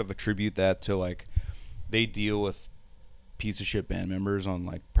sort of attribute that to, like, they deal with piece of shit band members on,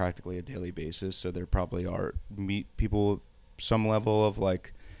 like, practically a daily basis. So there probably are people some level of,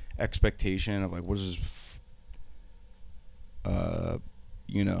 like, expectation of, like, what is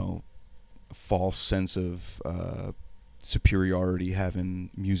this, false sense of superiority having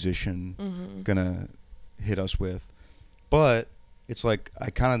musician gonna hit us with. But it's like, I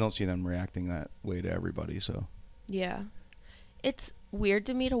kind of don't see them reacting that way to everybody. So yeah, it's weird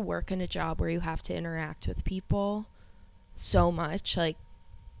to me to work in a job where you have to interact with people so much, like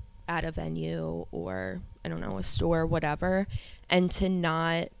at a venue or, I don't know, a store, whatever, and to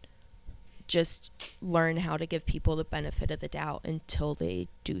not just learn how to give people the benefit of the doubt until they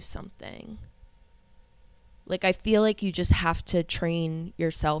do something. Like, I feel like you just have to train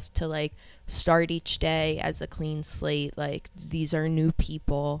yourself to, like, start each day as a clean slate. Like, these are new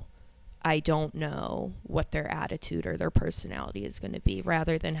people. I don't know what their attitude or their personality is going to be,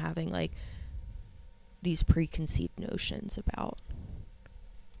 rather than having, like, these preconceived notions about.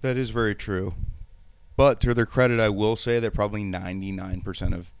 that is very true. But to their credit, I will say that probably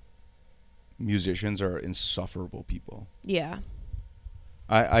 99% of musicians are insufferable people. Yeah.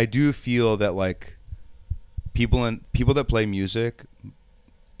 I do feel that, like, people that play music,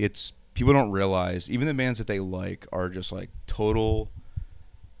 it's people don't realize, even the bands that they like are just like total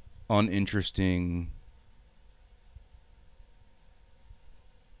uninteresting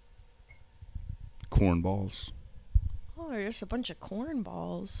cornballs. Oh, there's just a bunch of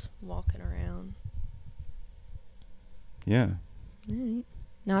cornballs walking around. Yeah. All right.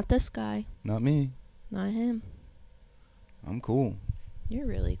 Not this guy. Not me. Not him. I'm cool. You're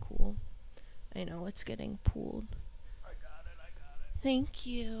really cool. I know, it's getting pulled. I got it. Thank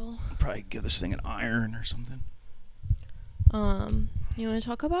you. I'll probably give this thing an iron or something. You want to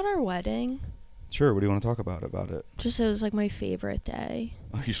talk about our wedding? Sure. What do you want to talk about it? Just, it was like my favorite day.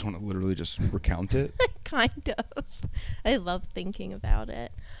 Oh, you just want to literally just recount it? Kind of. I love thinking about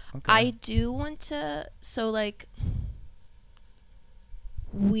it. Okay. I do want to, so like,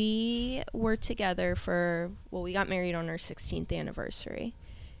 we were together we got married on our 16th anniversary.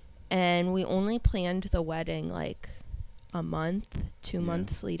 And we only planned the wedding like a month, 2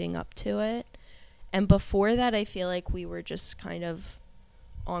 months leading up to it. And before that, I feel like we were just kind of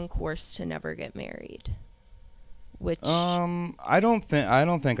on course to never get married. Which I don't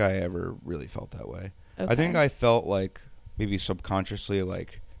think I ever really felt that way. Okay. I think I felt like maybe subconsciously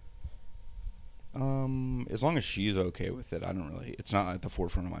like as long as she's okay with it, it's not at the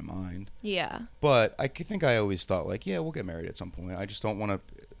forefront of my mind. Yeah. But I think I always thought like, yeah, we'll get married at some point. I just don't want to.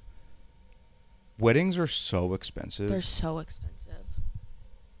 Weddings are so expensive. They're so expensive.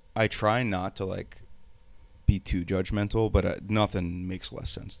 I try not to like be too judgmental, but nothing makes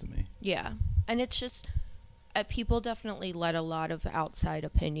less sense to me. Yeah. And it's just, people definitely let a lot of outside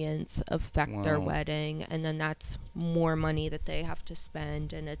opinions affect their wedding, and then that's more money that they have to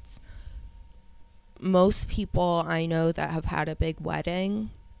spend. And it's, most people I know that have had a big wedding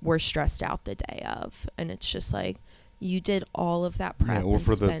were stressed out the day of, and it's just like, you did all of that prep or and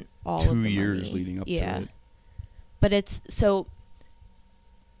for spent all 2 of the years money. leading up to it. But it's, so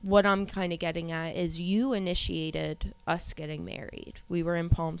what I'm kind of getting at is you initiated us getting married. We were in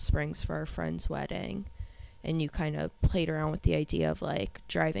Palm Springs for our friend's wedding, and you kind of played around with the idea of like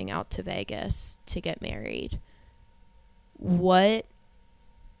driving out to Vegas to get married. What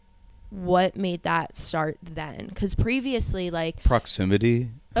made that start then? Because previously, like,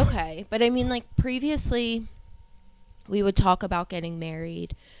 Proximity. Okay, but I mean, like, previously we would talk about getting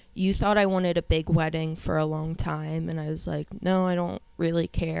married. You thought I wanted a big wedding for a long time, and I was like, no, I don't really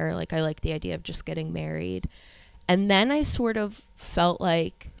care. Like, I like the idea of just getting married. And then I sort of felt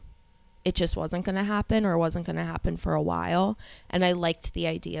like it just wasn't going to happen, or wasn't going to happen for a while. And I liked the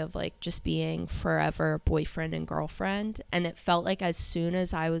idea of like just being forever boyfriend and girlfriend. And it felt like as soon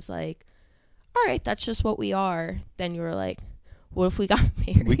as I was like, all right, that's just what we are, then you were like, what if we got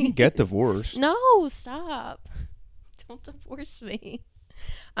married? We can get divorced. No, stop. Don't divorce me.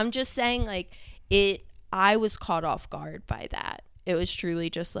 I'm just saying, like, I was caught off guard by that. It was truly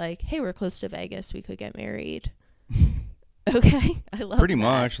just like, hey, we're close to Vegas. We could get married. Okay. I love Pretty that.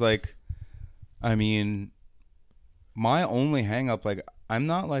 much. Like, I mean, my only hang up, like, I'm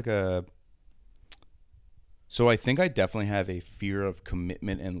not like so I think I definitely have a fear of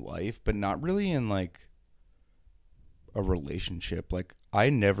commitment in life, but not really in like a relationship. Like,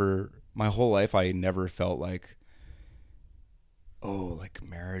 my whole life, I never felt like, oh, like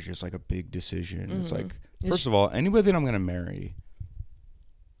marriage is like a big decision. Mm-hmm. It's like, first of all, anybody that I'm going to marry,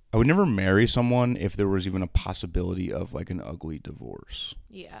 I would never marry someone if there was even a possibility of like an ugly divorce.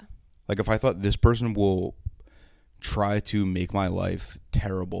 Yeah. Like, if I thought this person will try to make my life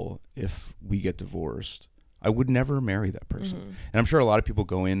terrible if we get divorced, I would never marry that person. Mm-hmm. And I'm sure a lot of people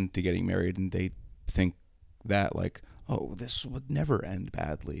go into getting married and they think that like, oh, this would never end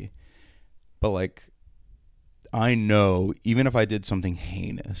badly. But like, I know even if I did something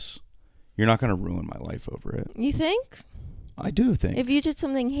heinous, you're not going to ruin my life over it. You think? I do think. If you did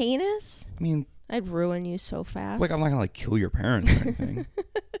something heinous, I mean, I'd ruin you so fast. Like, I'm not going to like kill your parents or anything.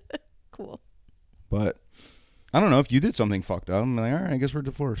 Cool. But I don't know, if you did something fucked up, I'm like, all right, I guess we're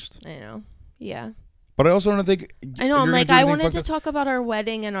divorced. I know. Yeah. But I also don't think. I know. I'm like, I wanted to talk about our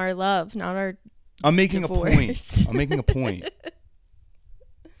wedding and our love, not our. I'm making divorce. A point. I'm making a point.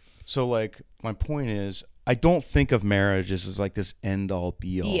 So, like, my point is, I don't think of marriage as like this end all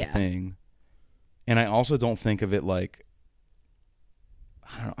be all thing. And I also don't think of it like,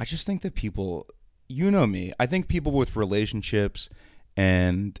 I don't know. I just think that people, you know me, I think people with relationships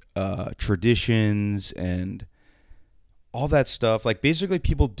and traditions and all that stuff, like basically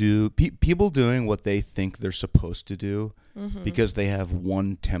people doing what they think they're supposed to do because they have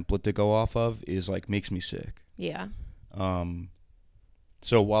one template to go off of is like makes me sick. Yeah.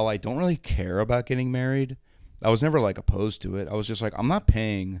 So while I don't really care about getting married, I was never like opposed to it. I was just like, I'm not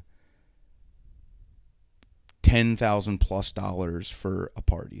paying $10,000+ for a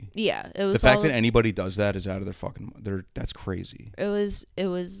party. Yeah, it was the fact that anybody does that is out of their fucking. That's crazy. It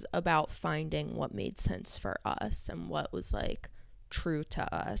was about finding what made sense for us and what was like true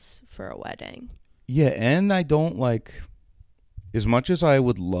to us for a wedding. Yeah, and I don't like, as much as I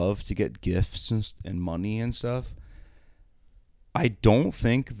would love to get gifts and money and stuff, I don't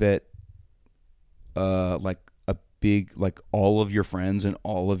think that like a big, like all of your friends and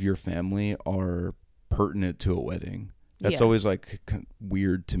all of your family are pertinent to a wedding. That's always like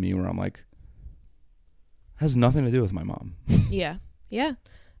weird to me, where I'm like, has nothing to do with my mom. Yeah.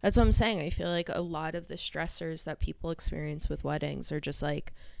 That's what I'm saying. I feel like a lot of the stressors that people experience with weddings are just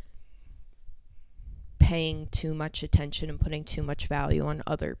like paying too much attention and putting too much value on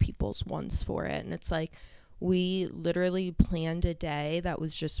other people's wants for it. And it's like, we literally planned a day that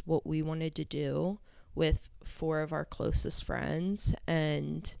was just what we wanted to do with 4 of our closest friends,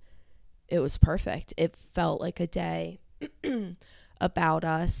 and it was perfect. It felt like a day about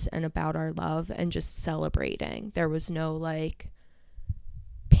us and about our love and just celebrating. There was no like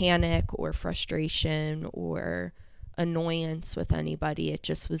panic or frustration or annoyance with anybody. It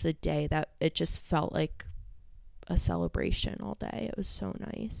just was a day that it just felt like a celebration all day. It was so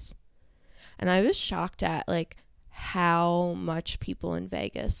nice. And I was shocked at like how much people in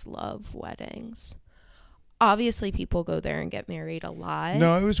Vegas love weddings. Obviously, people go there and get married a lot.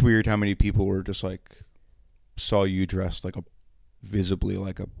 No, it was weird how many people were just like, saw you dressed like visibly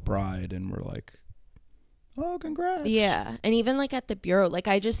like a bride and were like, oh, congrats. Yeah. And even like at the bureau, like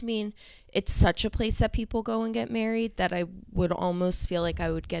I just mean, it's such a place that people go and get married that I would almost feel like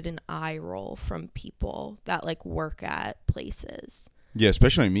I would get an eye roll from people that like work at places. Yeah,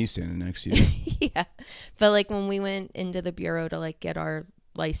 especially me standing next to you. Yeah. But like when we went into the bureau to like get our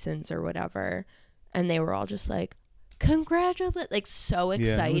license or whatever, and they were all just like, congratulate, like so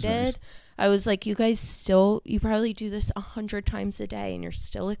excited. Yeah, nice. I was like, you guys you probably do this 100 times a day and you're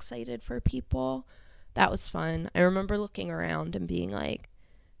still excited for people. That was fun. I remember looking around and being like,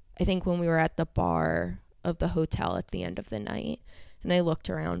 I think when we were at the bar of the hotel at the end of the night, and I looked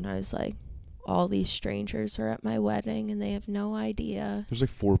around and I was like, all these strangers are at my wedding and they have no idea. There's like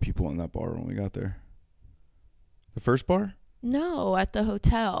 4 people in that bar when we got there. The first bar? No, at the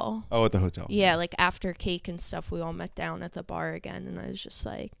hotel. Oh, at the hotel. Yeah, like after cake and stuff, we all met down at the bar again. And I was just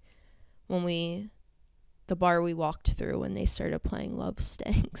like, the bar we walked through when they started playing Love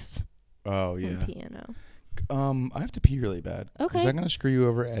Stinks. Oh, yeah. On piano. I have to pee really bad. Okay. Is that gonna screw you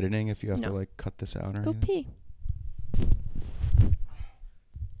over editing if you have to No. like cut this out or Go anything? pee.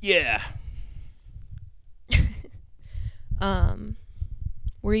 Yeah.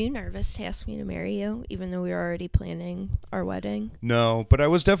 Were you nervous to ask me to marry you, even though we were already planning our wedding? No, but I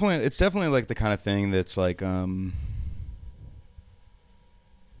was definitely. It's definitely like the kind of thing that's like how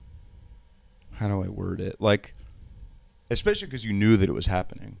do I word it? Like, especially because you knew that it was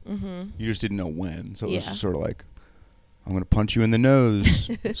happening. Mm-hmm. You just didn't know when. So it was Yeah. just sort of like, I'm going to punch you in the nose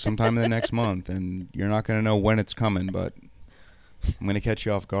sometime in the next month, and you're not going to know when it's coming, but I'm going to catch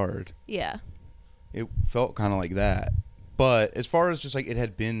you off guard. Yeah. It felt kind of like that. But as far as just like it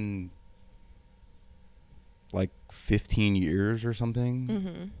had been like 15 years or something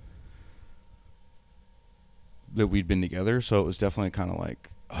Mm-hmm. that we'd been together. So it was definitely kind of like,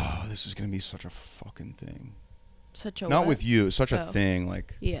 oh, this is going to be such a fucking thing. Such a Not what? with you. Such a Oh. thing.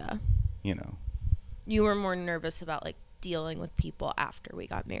 Like, Yeah. you know. You were more nervous about like dealing with people after we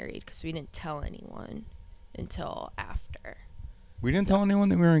got married because we didn't tell anyone until after. We didn't tell anyone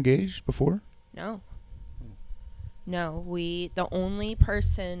that we were engaged before? No. No, the only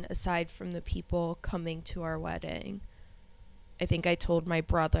person aside from the people coming to our wedding, I think I told my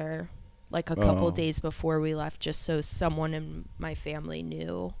brother like a couple days before we left just so someone in my family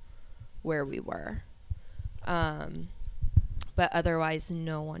knew where we were. But otherwise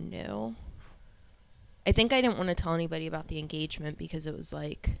no one knew. I think I didn't want to tell anybody about the engagement because it was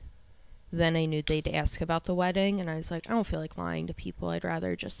like, then I knew they'd ask about the wedding and I was like, I don't feel like lying to people. I'd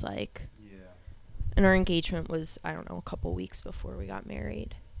rather just like, and our engagement was, I don't know, a couple weeks before we got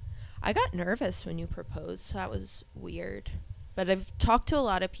married. I got nervous when you proposed, so that was weird. But I've talked to a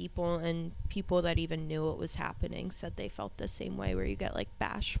lot of people, and people that even knew what was happening said they felt the same way, where you get, like,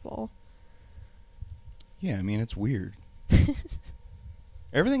 bashful. Yeah, I mean, it's weird.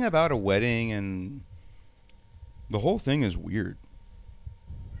 Everything about a wedding and the whole thing is weird.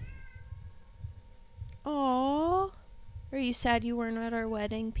 Aww. Are you sad you weren't at our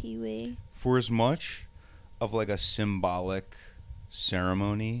wedding, Pee-wee? For as much of like a symbolic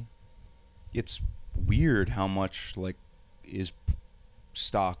ceremony, it's weird how much like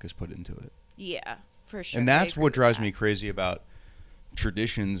stock is put into it. Yeah, for sure. And that's what drives me crazy about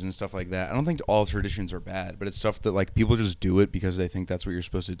traditions and stuff like that. I don't think all traditions are bad, but it's stuff that like people just do it because they think that's what you're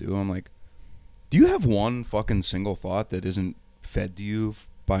supposed to do. I'm like, do you have one fucking single thought that isn't fed to you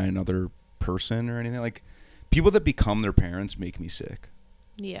by another person or anything? Like, people that become their parents make me sick.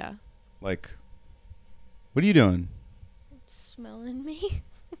 Yeah. Like, what are you doing? Smelling me?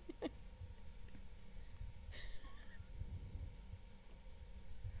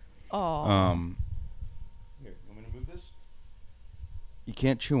 Oh. Here, you want me to move this? You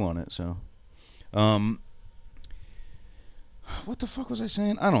can't chew on it, so. What the fuck was I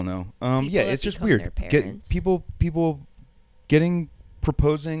saying? I don't know. Yeah, it's just weird. People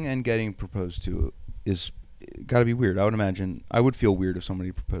proposing and getting proposed to is got to be weird. I would imagine I would feel weird if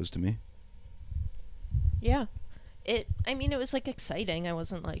somebody proposed to me. Yeah. It was like exciting. I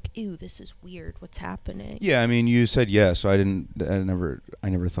wasn't like, ew, this is weird. What's happening? Yeah, I mean, you said yes, so I never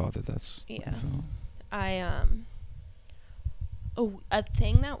thought that's. Yeah. A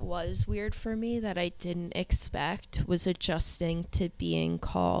thing that was weird for me that I didn't expect was adjusting to being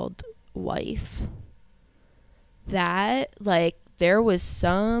called wife. That, like, there was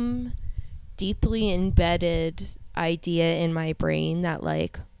some deeply embedded idea in my brain that,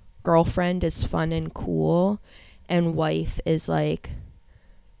 like, girlfriend is fun and cool and wife is, like,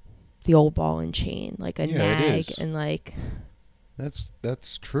 the old ball and chain, like a nag, and, like...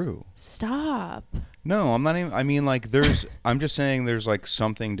 That's true. Stop. No, I'm not even. I mean, like, I'm just saying there's, like,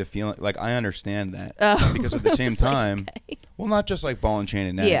 something to feel like I understand that. Because at the same time, okay. Well, not just like ball and chain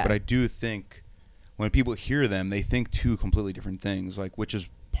and nag, but I do think when people hear them, they think two completely different things, like, which is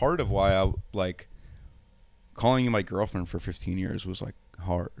part of why I, like, calling you my girlfriend for 15 years was, like,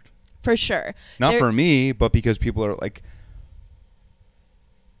 hard. For sure. Not for me, but because people are, like,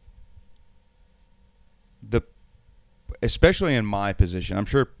 especially in my position, I'm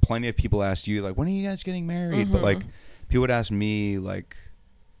sure plenty of people asked you, like, when are you guys getting married? Mm-hmm. But, like, people would ask me, like,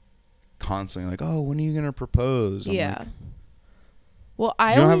 constantly, like, oh, when are you going to propose? I'm like, well,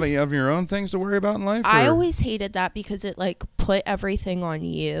 you don't have your own things to worry about in life? I always hated that because it, like, put everything on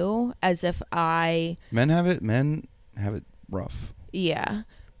you as if Men have it rough. Yeah.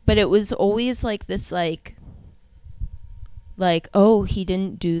 But it was always, like, this, like, oh, he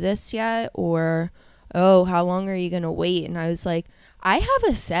didn't do this yet, or... oh, how long are you going to wait? And I was like, I have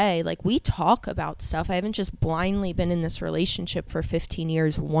a say. Like, we talk about stuff. I haven't just blindly been in this relationship for 15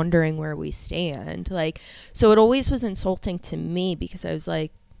 years wondering where we stand. Like, so it always was insulting to me because I was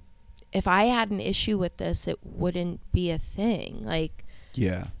like, if I had an issue with this, it wouldn't be a thing. Like,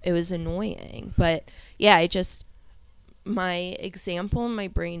 Yeah. it was annoying. But yeah, my example in my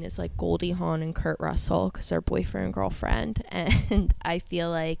brain is like Goldie Hawn and Kurt Russell, because they're boyfriend and girlfriend. And I feel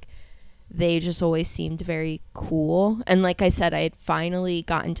like they just always seemed very cool. And like I said, I had finally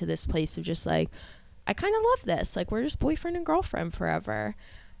gotten to this place of just like, I kind of love this. Like, we're just boyfriend and girlfriend forever.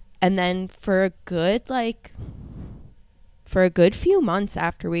 And then for a good few months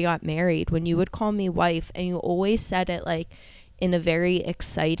after we got married, when you would call me wife, and you always said it like in a very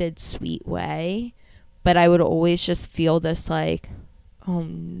excited, sweet way, but I would always just feel this like, oh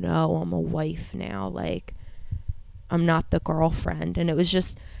no, I'm a wife now. Like, I'm not the girlfriend. And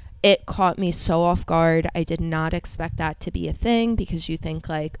it caught me so off guard. I did not expect that to be a thing, because you think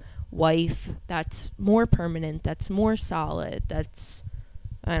like wife, that's more permanent, that's more solid, that's,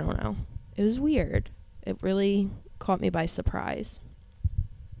 I don't know. It was weird. It really caught me by surprise.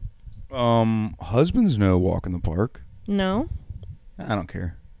 Husbands no walk in the park. No? I don't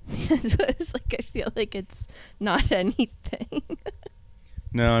care. It's like, I feel like it's not anything.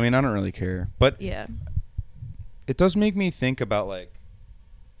 No, I mean, I don't really care. But yeah, it does make me think about like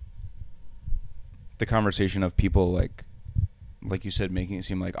the conversation of people like you said, making it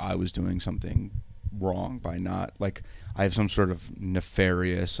seem like I was doing something wrong by not, like, I have some sort of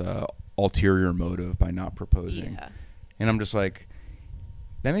nefarious ulterior motive by not proposing. Yeah. And I'm just like,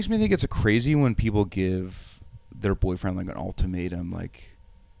 that makes me think it's crazy when people give their boyfriend like an ultimatum, like,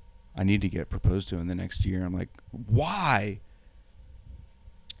 I need to get proposed to in the next year. I'm like, why?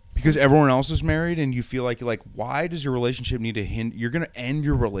 Because everyone else is married, and you feel like, why does your relationship need to you're going to end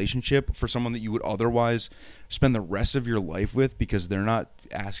your relationship for someone that you would otherwise spend the rest of your life with because they're not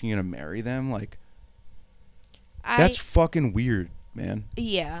asking you to marry them? Like, that's fucking weird, man.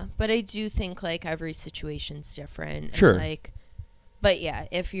 Yeah, but I do think like every situation's different. Sure. And, like, but yeah,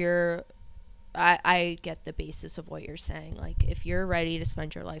 if you're, I get the basis of what you're saying. Like, if you're ready to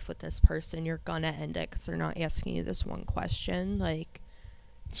spend your life with this person, you're gonna end it because they're not asking you this one question. Like,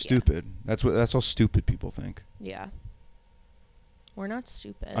 stupid. Yeah. That's all stupid people think. Yeah. We're not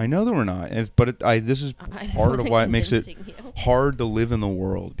stupid. I know that we're not, but this is part of why it makes it hard to live in the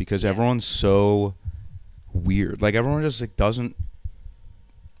world, because everyone's so weird. Like, everyone just like doesn't.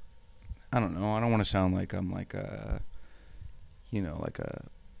 I don't know. I don't want to sound like I'm like a,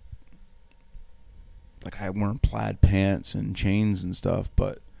 like I wearing plaid pants and chains and stuff,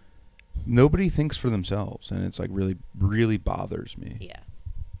 but nobody thinks for themselves, and it's like really, really bothers me. Yeah,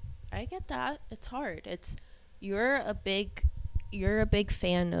 I get that. It's hard. You're a big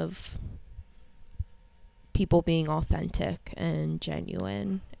fan of people being authentic and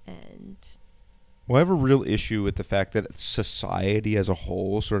genuine, and well, I have a real issue with the fact that society as a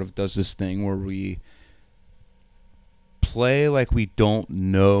whole sort of does this thing where we play like we don't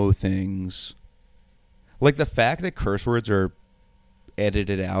know things. Like, the fact that curse words are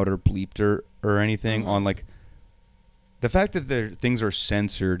edited out or bleeped or anything on, like, the fact that things are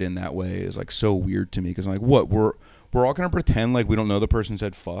censored in that way is like so weird to me, because I'm like, what, we're all gonna pretend like we don't know the person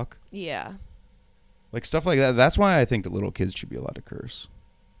said fuck? Yeah. Like, stuff like that. That's why I think that little kids should be allowed to curse.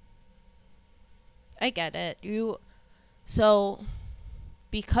 I get it. So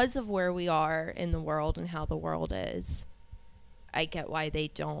because of where we are in the world and how the world is, I get why they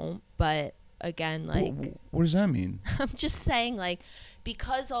don't. But again, like, what does that mean? I'm just saying, like,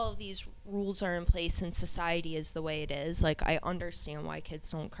 because all of these rules are in place and society is the way it is, like, I understand why kids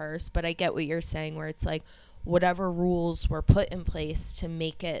don't curse, but I get what you're saying, where it's like, whatever rules were put in place to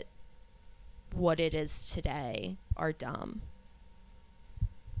make it what it is today are dumb.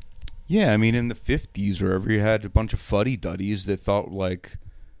 Yeah, I mean, in the 50s or wherever, you had a bunch of fuddy-duddies that thought, like,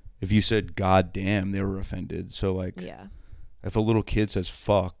 if you said God damn, they were offended. So, like, yeah, if a little kid says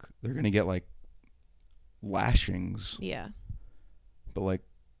fuck, they're going to get, like, lashings. Yeah. But, like,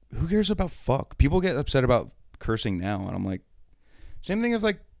 who cares about fuck? People get upset about cursing now, and I'm like, same thing as,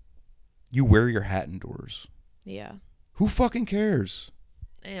 like, you wear your hat indoors. Yeah. Who fucking cares?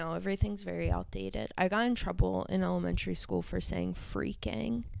 I know, everything's very outdated. I got in trouble in elementary school for saying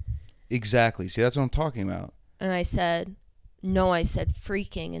freaking. Exactly. See, that's what I'm talking about. And I said, no, I said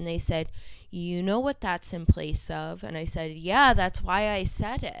freaking. And they said, you know what that's in place of? And I said, yeah, that's why I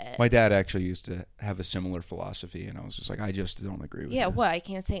said it. My dad actually used to have a similar philosophy, and I was just like, I just don't agree with it. Yeah, what? I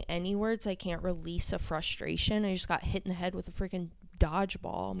can't say any words. I can't release a frustration. I just got hit in the head with a freaking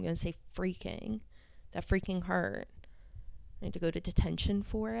dodgeball. I'm going to say freaking. That freaking hurt. I need to go to detention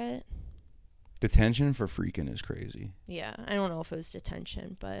for it. Detention for freaking is crazy. Yeah, I don't know if it was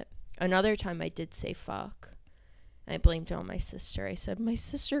detention, but another time I did say fuck. I blamed it on my sister. I said, my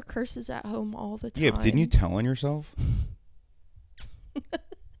sister curses at home all the time. Yeah, but didn't you tell on yourself?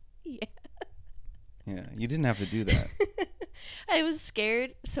 Yeah. You didn't have to do that. I was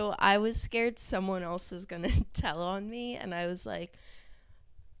scared. So I was scared someone else was going to tell on me. And I was like,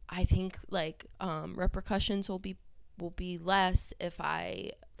 I think like repercussions will be less if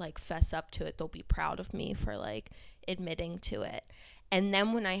I like fess up to it. They'll be proud of me for like admitting to it. And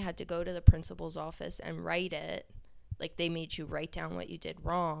then when I had to go to the principal's office and write it, like they made you write down what you did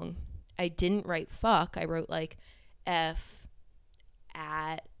wrong. I didn't write fuck. I wrote like F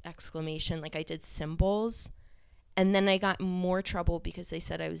at exclamation. Like I did symbols. And then I got more trouble because they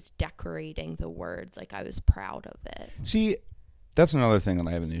said I was decorating the word. Like I was proud of it. See, that's another thing that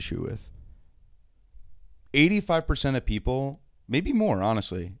I have an issue with. 85% of people, maybe more,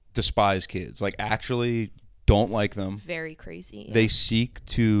 honestly, despise kids. Like actually don't like them. Very crazy. Yeah. They seek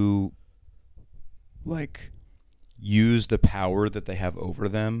to like use the power that they have over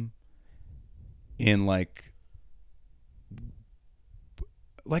them in like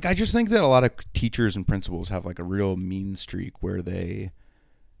I just think that a lot of teachers and principals have like a real mean streak where they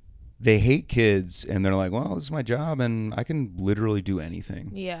hate kids and they're like, well, this is my job and I can literally do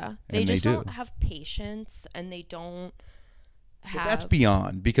anything. Yeah. They just don't have patience and they don't have... But that's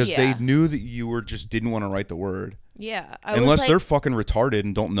beyond because they knew that you just didn't want to write the word. Yeah. Unless they're fucking retarded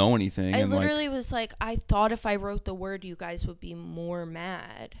and don't know anything. I literally was like, I thought if I wrote the word, you guys would be more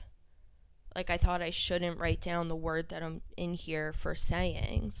mad. Like, I thought I shouldn't write down the word that I'm in here for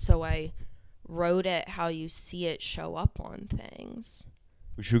saying. So I wrote it how you see it show up on things.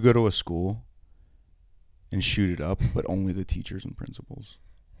 We should go to a school and shoot it up, but only the teachers and principals.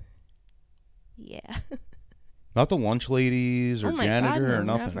 Yeah. Not the lunch ladies or janitor or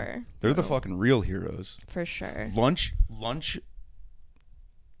nothing. Never. They're the fucking real heroes. For sure. Lunch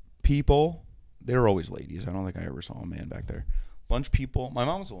people, they were always ladies. I don't think I ever saw a man back there. Lunch people. My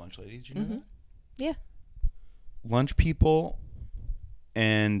mom was a lunch lady. Did you know that? Yeah. Lunch people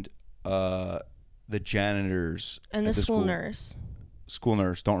and the janitors. And the school nurse. School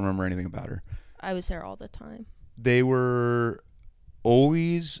nurse. Don't remember anything about her. I was there all the time. They were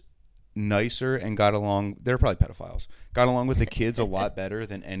always nicer and got along. They're probably pedophiles. Got along with the kids a lot better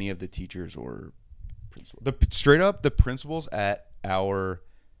than any of the teachers or principals. Straight up, the principals at our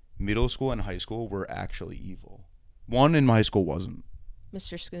middle school and high school were actually evil. One in my high school wasn't.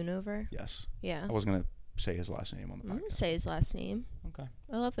 Mr. Schoonover? Yes. Yeah. I wasn't going to say his last name on the podcast. I'm going to say his last name. Okay.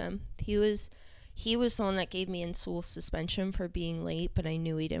 I love him. He was the one that gave me in-school suspension for being late, but I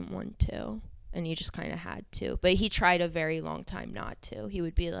knew he didn't want to. And he just kind of had to. But he tried a very long time not to. He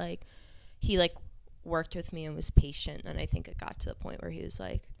would be like, he like worked with me and was patient. And I think it got to the point where he was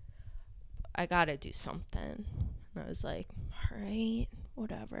like, I got to do something. And I was like, all right,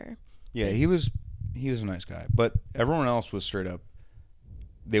 whatever. Yeah, he was a nice guy. But everyone else was straight up,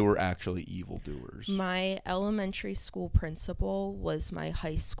 they were actually evildoers. My elementary school principal was my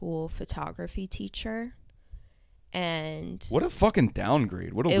high school photography teacher. And what a fucking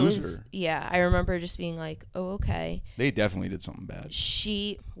downgrade. What a loser. Yeah, I remember just being like, oh, okay. They definitely did something bad.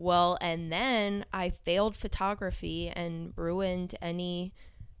 And then I failed photography and ruined any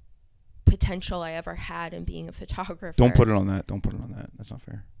potential I ever had in being a photographer. Don't put it on that. That's not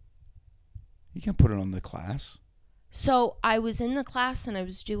fair. You can't put it on the class. So I was in the class and I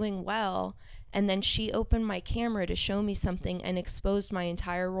was doing well. And then she opened my camera to show me something and exposed my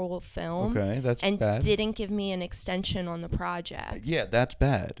entire roll of film. Okay, that's bad. And didn't give me an extension on the project. Yeah, that's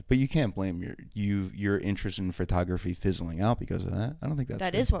bad. But you can't blame your interest in photography fizzling out because of that. I don't think that's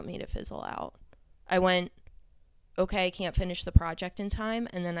That fair. is what made it fizzle out. I went, okay, I can't finish the project in time.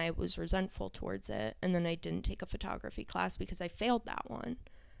 And then I was resentful towards it. And then I didn't take a photography class because I failed that one.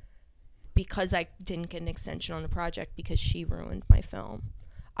 Because I didn't get an extension on the project because she ruined my film.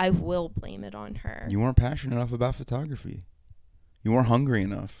 I will blame it on her. You weren't passionate enough about photography. You weren't hungry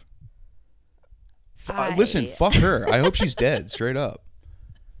enough. Listen, fuck her. I hope she's dead, straight up.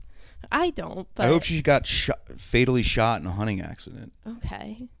 I don't, but... I hope she got fatally shot in a hunting accident.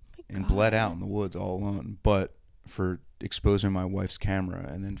 Okay. And bled out in the woods all alone. But for exposing my wife's camera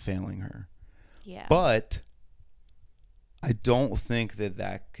and then failing her. Yeah. But I don't think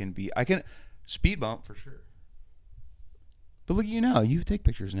that can be... I can... Speed bump, for sure. But look at you now. You take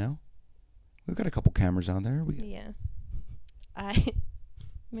pictures now. We've got a couple cameras on there. Yeah.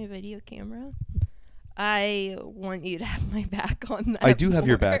 My video camera. I want you to have my back on that. I do have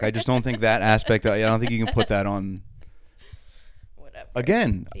your back. I just don't think that aspect. I don't think you can put that on. Whatever.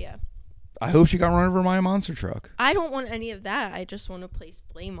 Again. Yeah. I hope she got run over by a monster truck. I don't want any of that. I just want to place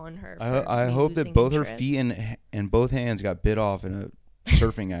blame on her. I hope that both her feet and both hands got bit off in a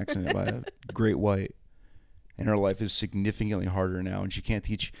surfing accident by a great white. And her life is significantly harder now, and she can't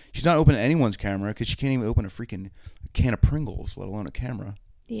teach. She's not opening anyone's camera because she can't even open a freaking can of Pringles, let alone a camera.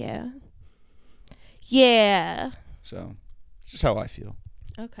 Yeah. Yeah. So it's just how I feel.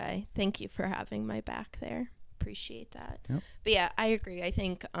 Okay. Thank you for having my back there. Appreciate that. Yep. But yeah, I agree. I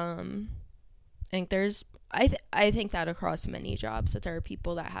think there's I think that across many jobs that there are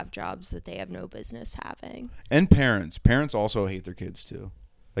people that have jobs that they have no business having. And parents also hate their kids too.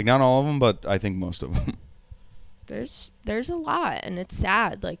 Like not all of them, but I think most of them. There's a lot, and it's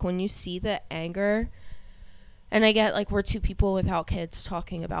sad. Like when you see the anger, and I get like we're two people without kids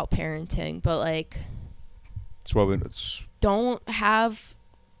talking about parenting, but like don't have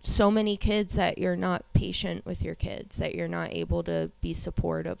so many kids that you're not patient with your kids, that you're not able to be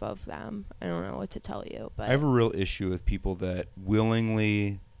supportive of them. I don't know what to tell you, but I have a real issue with people that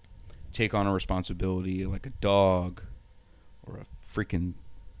willingly take on a responsibility like a dog or a freaking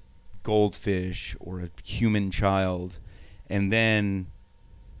goldfish or a human child and then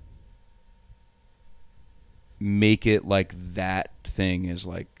make it like that thing is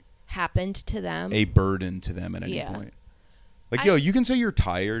like happened to them, a burden to them at any point. Like, you can say you're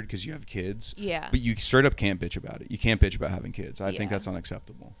tired because you have kids. Yeah. But you straight up can't bitch about it. You can't bitch about having kids. I think that's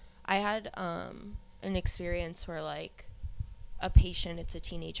unacceptable. I had an experience where, like, it's a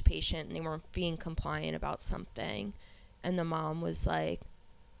teenage patient, and they weren't being compliant about something. And the mom was like,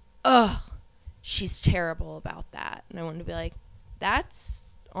 ugh, she's terrible about that. And I wanted to be like, that's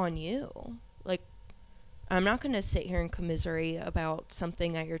on you. Like, I'm not going to sit here and commiserate about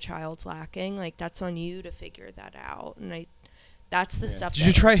something that your child's lacking. Like, that's on you to figure that out. And that's the stuff. Did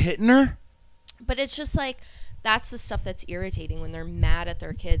you try hitting her? But it's just like, that's the stuff that's irritating when they're mad at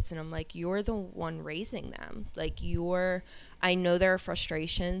their kids. And I'm like, you're the one raising them. Like, I know there are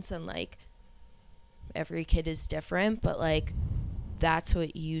frustrations and like every kid is different, but like that's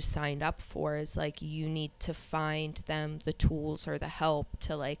what you signed up for, is like you need to find them the tools or the help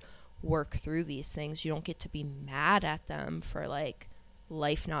to like work through these things. You don't get to be mad at them for like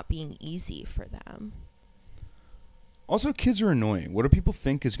life not being easy for them. Also, kids are annoying. What do people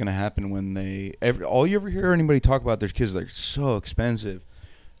think is going to happen when all you ever hear anybody talk about their kids, they're so expensive.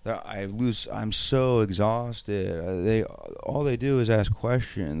 I'm so exhausted. All they do is ask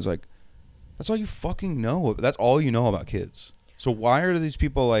questions. Like, that's all you fucking know. That's all you know about kids. So why are these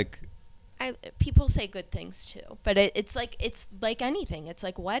people like... People say good things too, but it's like anything. It's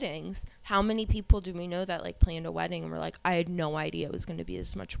like weddings. How many people do we know that like planned a wedding and were like, I had no idea it was going to be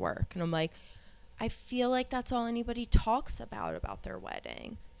this much work? And I'm like, I feel like that's all anybody talks about their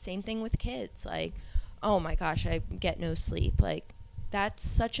wedding. Same thing with kids. Like, oh my gosh, I get no sleep. Like, that's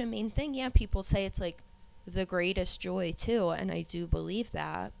such a main thing. Yeah, people say it's like the greatest joy too, and I do believe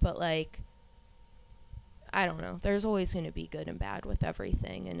that. But like, I don't know. There's always going to be good and bad with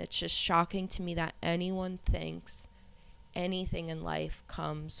everything, and it's just shocking to me that anyone thinks anything in life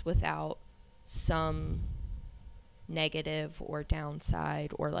comes without some negative or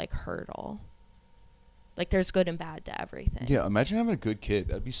downside or like hurdle. Like, there's good and bad to everything. Yeah, imagine having a good kid.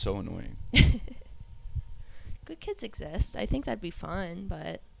 That'd be so annoying. Good kids exist. I think that'd be fun,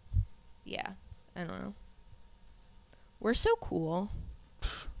 but yeah, I don't know. We're so cool.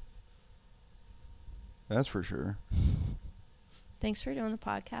 That's for sure. Thanks for doing the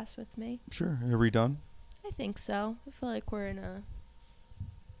podcast with me. Sure. Are we done? I think so. I feel like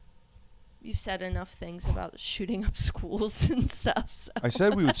you've said enough things about shooting up schools and stuff. So. I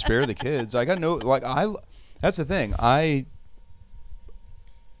said we would spare the kids. That's the thing. I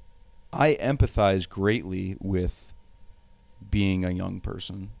empathize greatly with being a young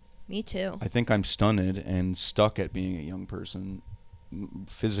person. Me too. I think I'm stunted and stuck at being a young person.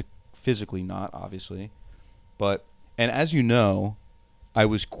 Physically not, obviously. And as you know, I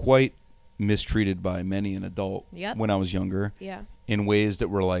was quite mistreated by many an adult when I was younger. Yeah. In ways that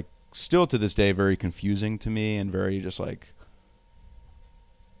were like, still to this day, very confusing to me and very just like,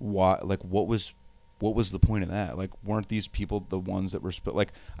 why? Like, what was the point of that? Like, weren't these people the ones that were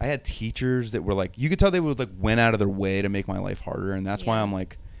like? I had teachers that were like, you could tell they would like went out of their way to make my life harder, and that's why I'm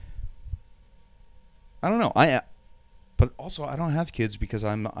like, I don't know. But also I don't have kids because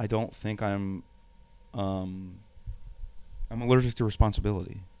I'm allergic to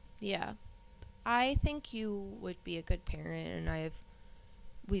responsibility. Yeah, I think you would be a good parent, and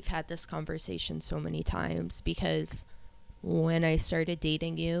we've had this conversation so many times, because when I started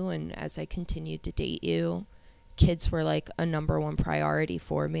dating you and as I continued to date you, kids were like a number one priority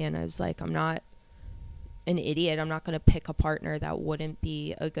for me. And I was like, I'm not an idiot. I'm not going to pick a partner that wouldn't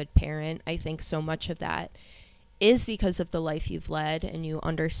be a good parent. I think so much of that is because of the life you've led and you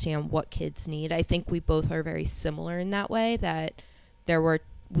understand what kids need. I think we both are very similar in that way, that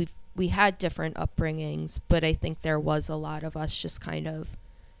we had different upbringings, but I think there was a lot of us just kind of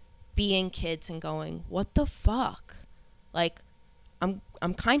being kids and going, what the fuck? Like,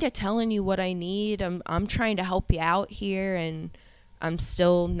 I'm kind of telling you what I need. I'm trying to help you out here, and I'm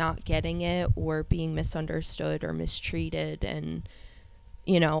still not getting it, or being misunderstood or mistreated. And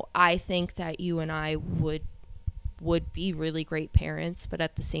I think that you and I would be really great parents, but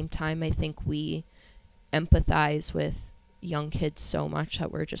at the same time, I think we empathize with young kids so much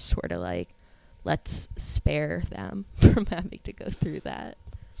that we're just sort of like, let's spare them from having to go through that.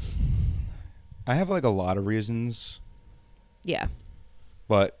 I have like a lot of reasons. Yeah.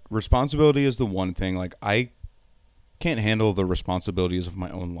 But responsibility is the one thing. Like, I can't handle the responsibilities of my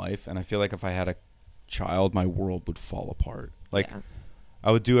own life, and I feel like if I had a child, my world would fall apart. Like, yeah.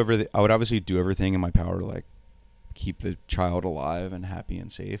 I would obviously do everything in my power to like keep the child alive and happy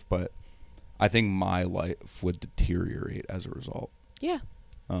and safe, but I think my life would deteriorate as a result. Yeah.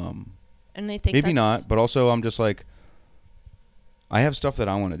 And I think maybe not, but also I'm just like, I have stuff that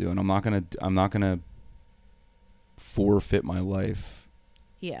I want to do, and I'm not gonna forfeit my life.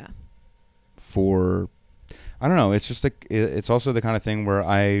 Yeah. For, I don't know. It's just like, it's also the kind of thing where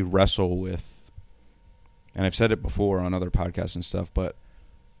I wrestle with, and I've said it before on other podcasts and stuff, but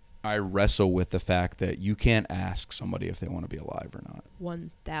I wrestle with the fact that you can't ask somebody if they want to be alive or not.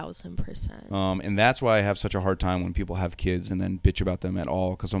 1000%. And that's why I have such a hard time when people have kids and then bitch about them at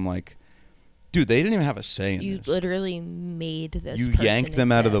all, because I'm like, dude, they didn't even have a say in this. You literally made this. You yanked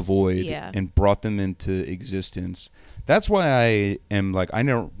them out of the void and brought them into existence. That's why I am like, I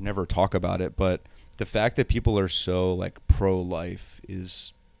never talk about it, but the fact that people are so like pro-life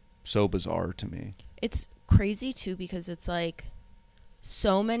is so bizarre to me. It's crazy too, because it's like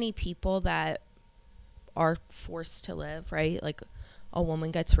so many people that are forced to live, right? Like a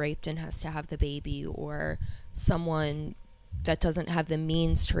woman gets raped and has to have the baby, or someone that doesn't have the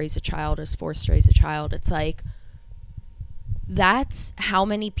means to raise a child is forced to raise a child. It's like, that's how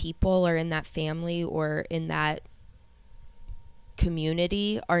many people are in that family or in that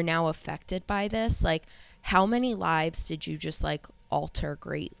community are now affected by this. Like, how many lives did you just like alter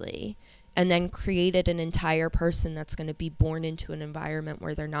greatly, and then created an entire person that's going to be born into an environment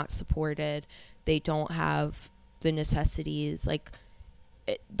where they're not supported, they don't have the necessities, like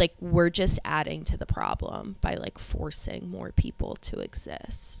we're just adding to the problem by like forcing more people to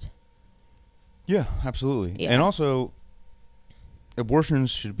exist. Yeah, absolutely. Yeah. And also, abortions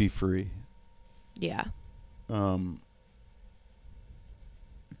should be free. Yeah.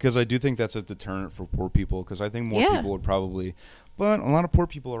 Because I do think that's a deterrent for poor people, because I think more people would probably, but a lot of poor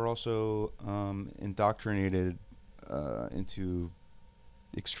people are also indoctrinated into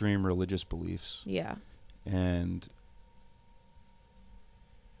extreme religious beliefs. Yeah. And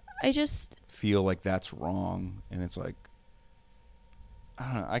I just feel like that's wrong. And it's like, I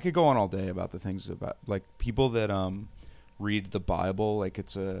don't know, I could go on all day about the things about like people that read the Bible like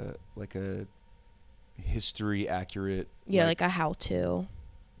it's a history accurate. Yeah, like a how-to.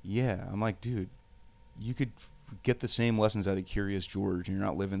 Yeah, I'm like, dude, you could get the same lessons out of Curious George, and you're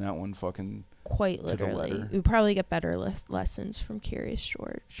not living that one fucking quite literally. We probably get better lessons from Curious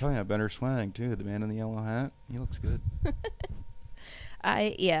George. Probably have better swag too. The man in the yellow hat, he looks good.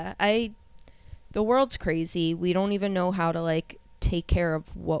 The world's crazy. We don't even know how to like take care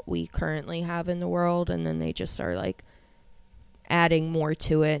of what we currently have in the world, and then they just are like adding more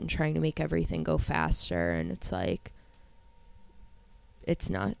to it and trying to make everything go faster, and it's like,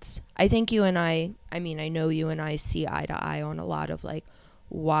 it's nuts. I think you and I know you and I see eye to eye on a lot of like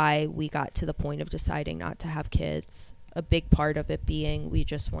why we got to the point of deciding not to have kids. A big part of it being we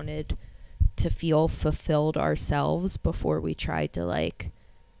just wanted to feel fulfilled ourselves before we tried to like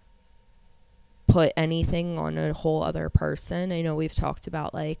put anything on a whole other person. I know we've talked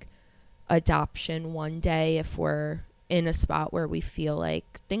about like adoption one day if we're in a spot where we feel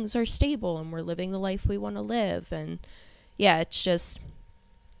like things are stable and we're living the life we want to live. And yeah, it's just,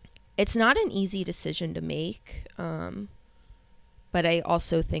 it's not an easy decision to make. But I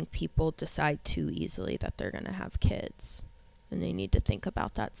also think people decide too easily that they're going to have kids, and they need to think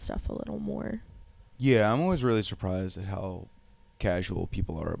about that stuff a little more. Yeah, I'm always really surprised at how casual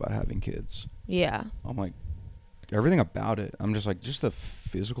people are about having kids. Yeah. I'm like, everything about it. I'm just like, just the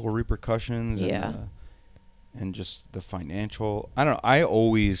physical repercussions. Yeah. And just the financial. I don't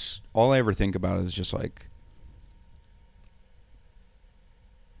know. All I ever think about is just like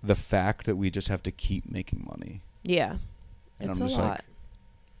the fact that we just have to keep making money. Yeah. And it's I'm just a lot. like,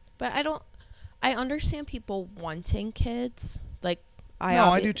 but I understand people wanting kids. Like,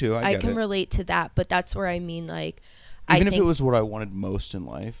 I do too. I can relate to that, but that's where I mean, like, even if it was what I wanted most in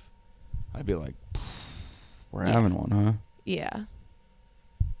life, I'd be like, we're having one, huh? Yeah.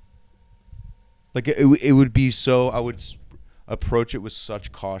 Like, it would be so, I would approach it with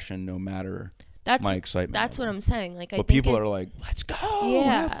such caution no matter my excitement. That's what I'm saying. Like, I but think people are like, let's go.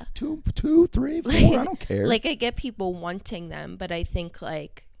 Yeah. Have 2, 3, 4. I don't care. Like, I get people wanting them, but I think,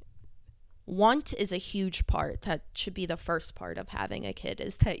 like, want is a huge part. That should be the first part of having a kid,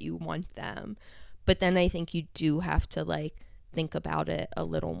 is that you want them. But then I think you do have to, like, think about it a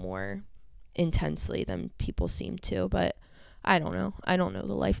little more intensely than people seem to. But I don't know. I don't know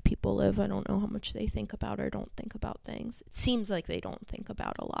the life people live. I don't know how much they think about or don't think about things. It seems like they don't think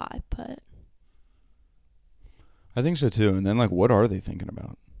about a lot, but I think so too. And then, like, what are they thinking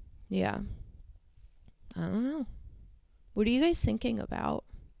about? yeah. I don't know. What are you guys thinking about?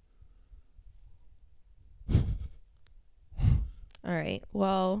 All right.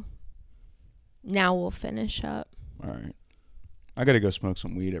 Well, now we'll finish up. All right. I got to go smoke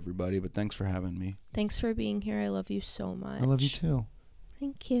some weed, everybody, but thanks for having me. Thanks for being here. I love you so much. I love you too.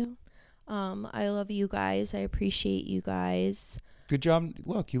 Thank you. I love you guys. I appreciate you guys. Good job.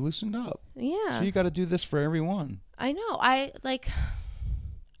 Look, you loosened up. Yeah. So you got to do this for everyone. I know.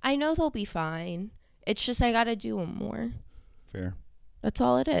 I know they'll be fine. It's just I got to do them more. Fair. That's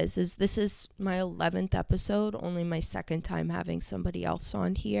all it is. This is my 11th episode, only my second time having somebody else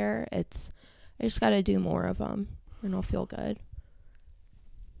on here. I just got to do more of them, and I'll feel good.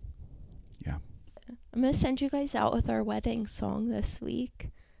 Yeah. I'm going to send you guys out with our wedding song this week.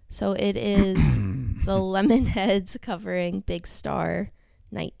 So it is the Lemonheads covering Big Star,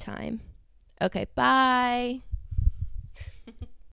 Nighttime. Okay, bye.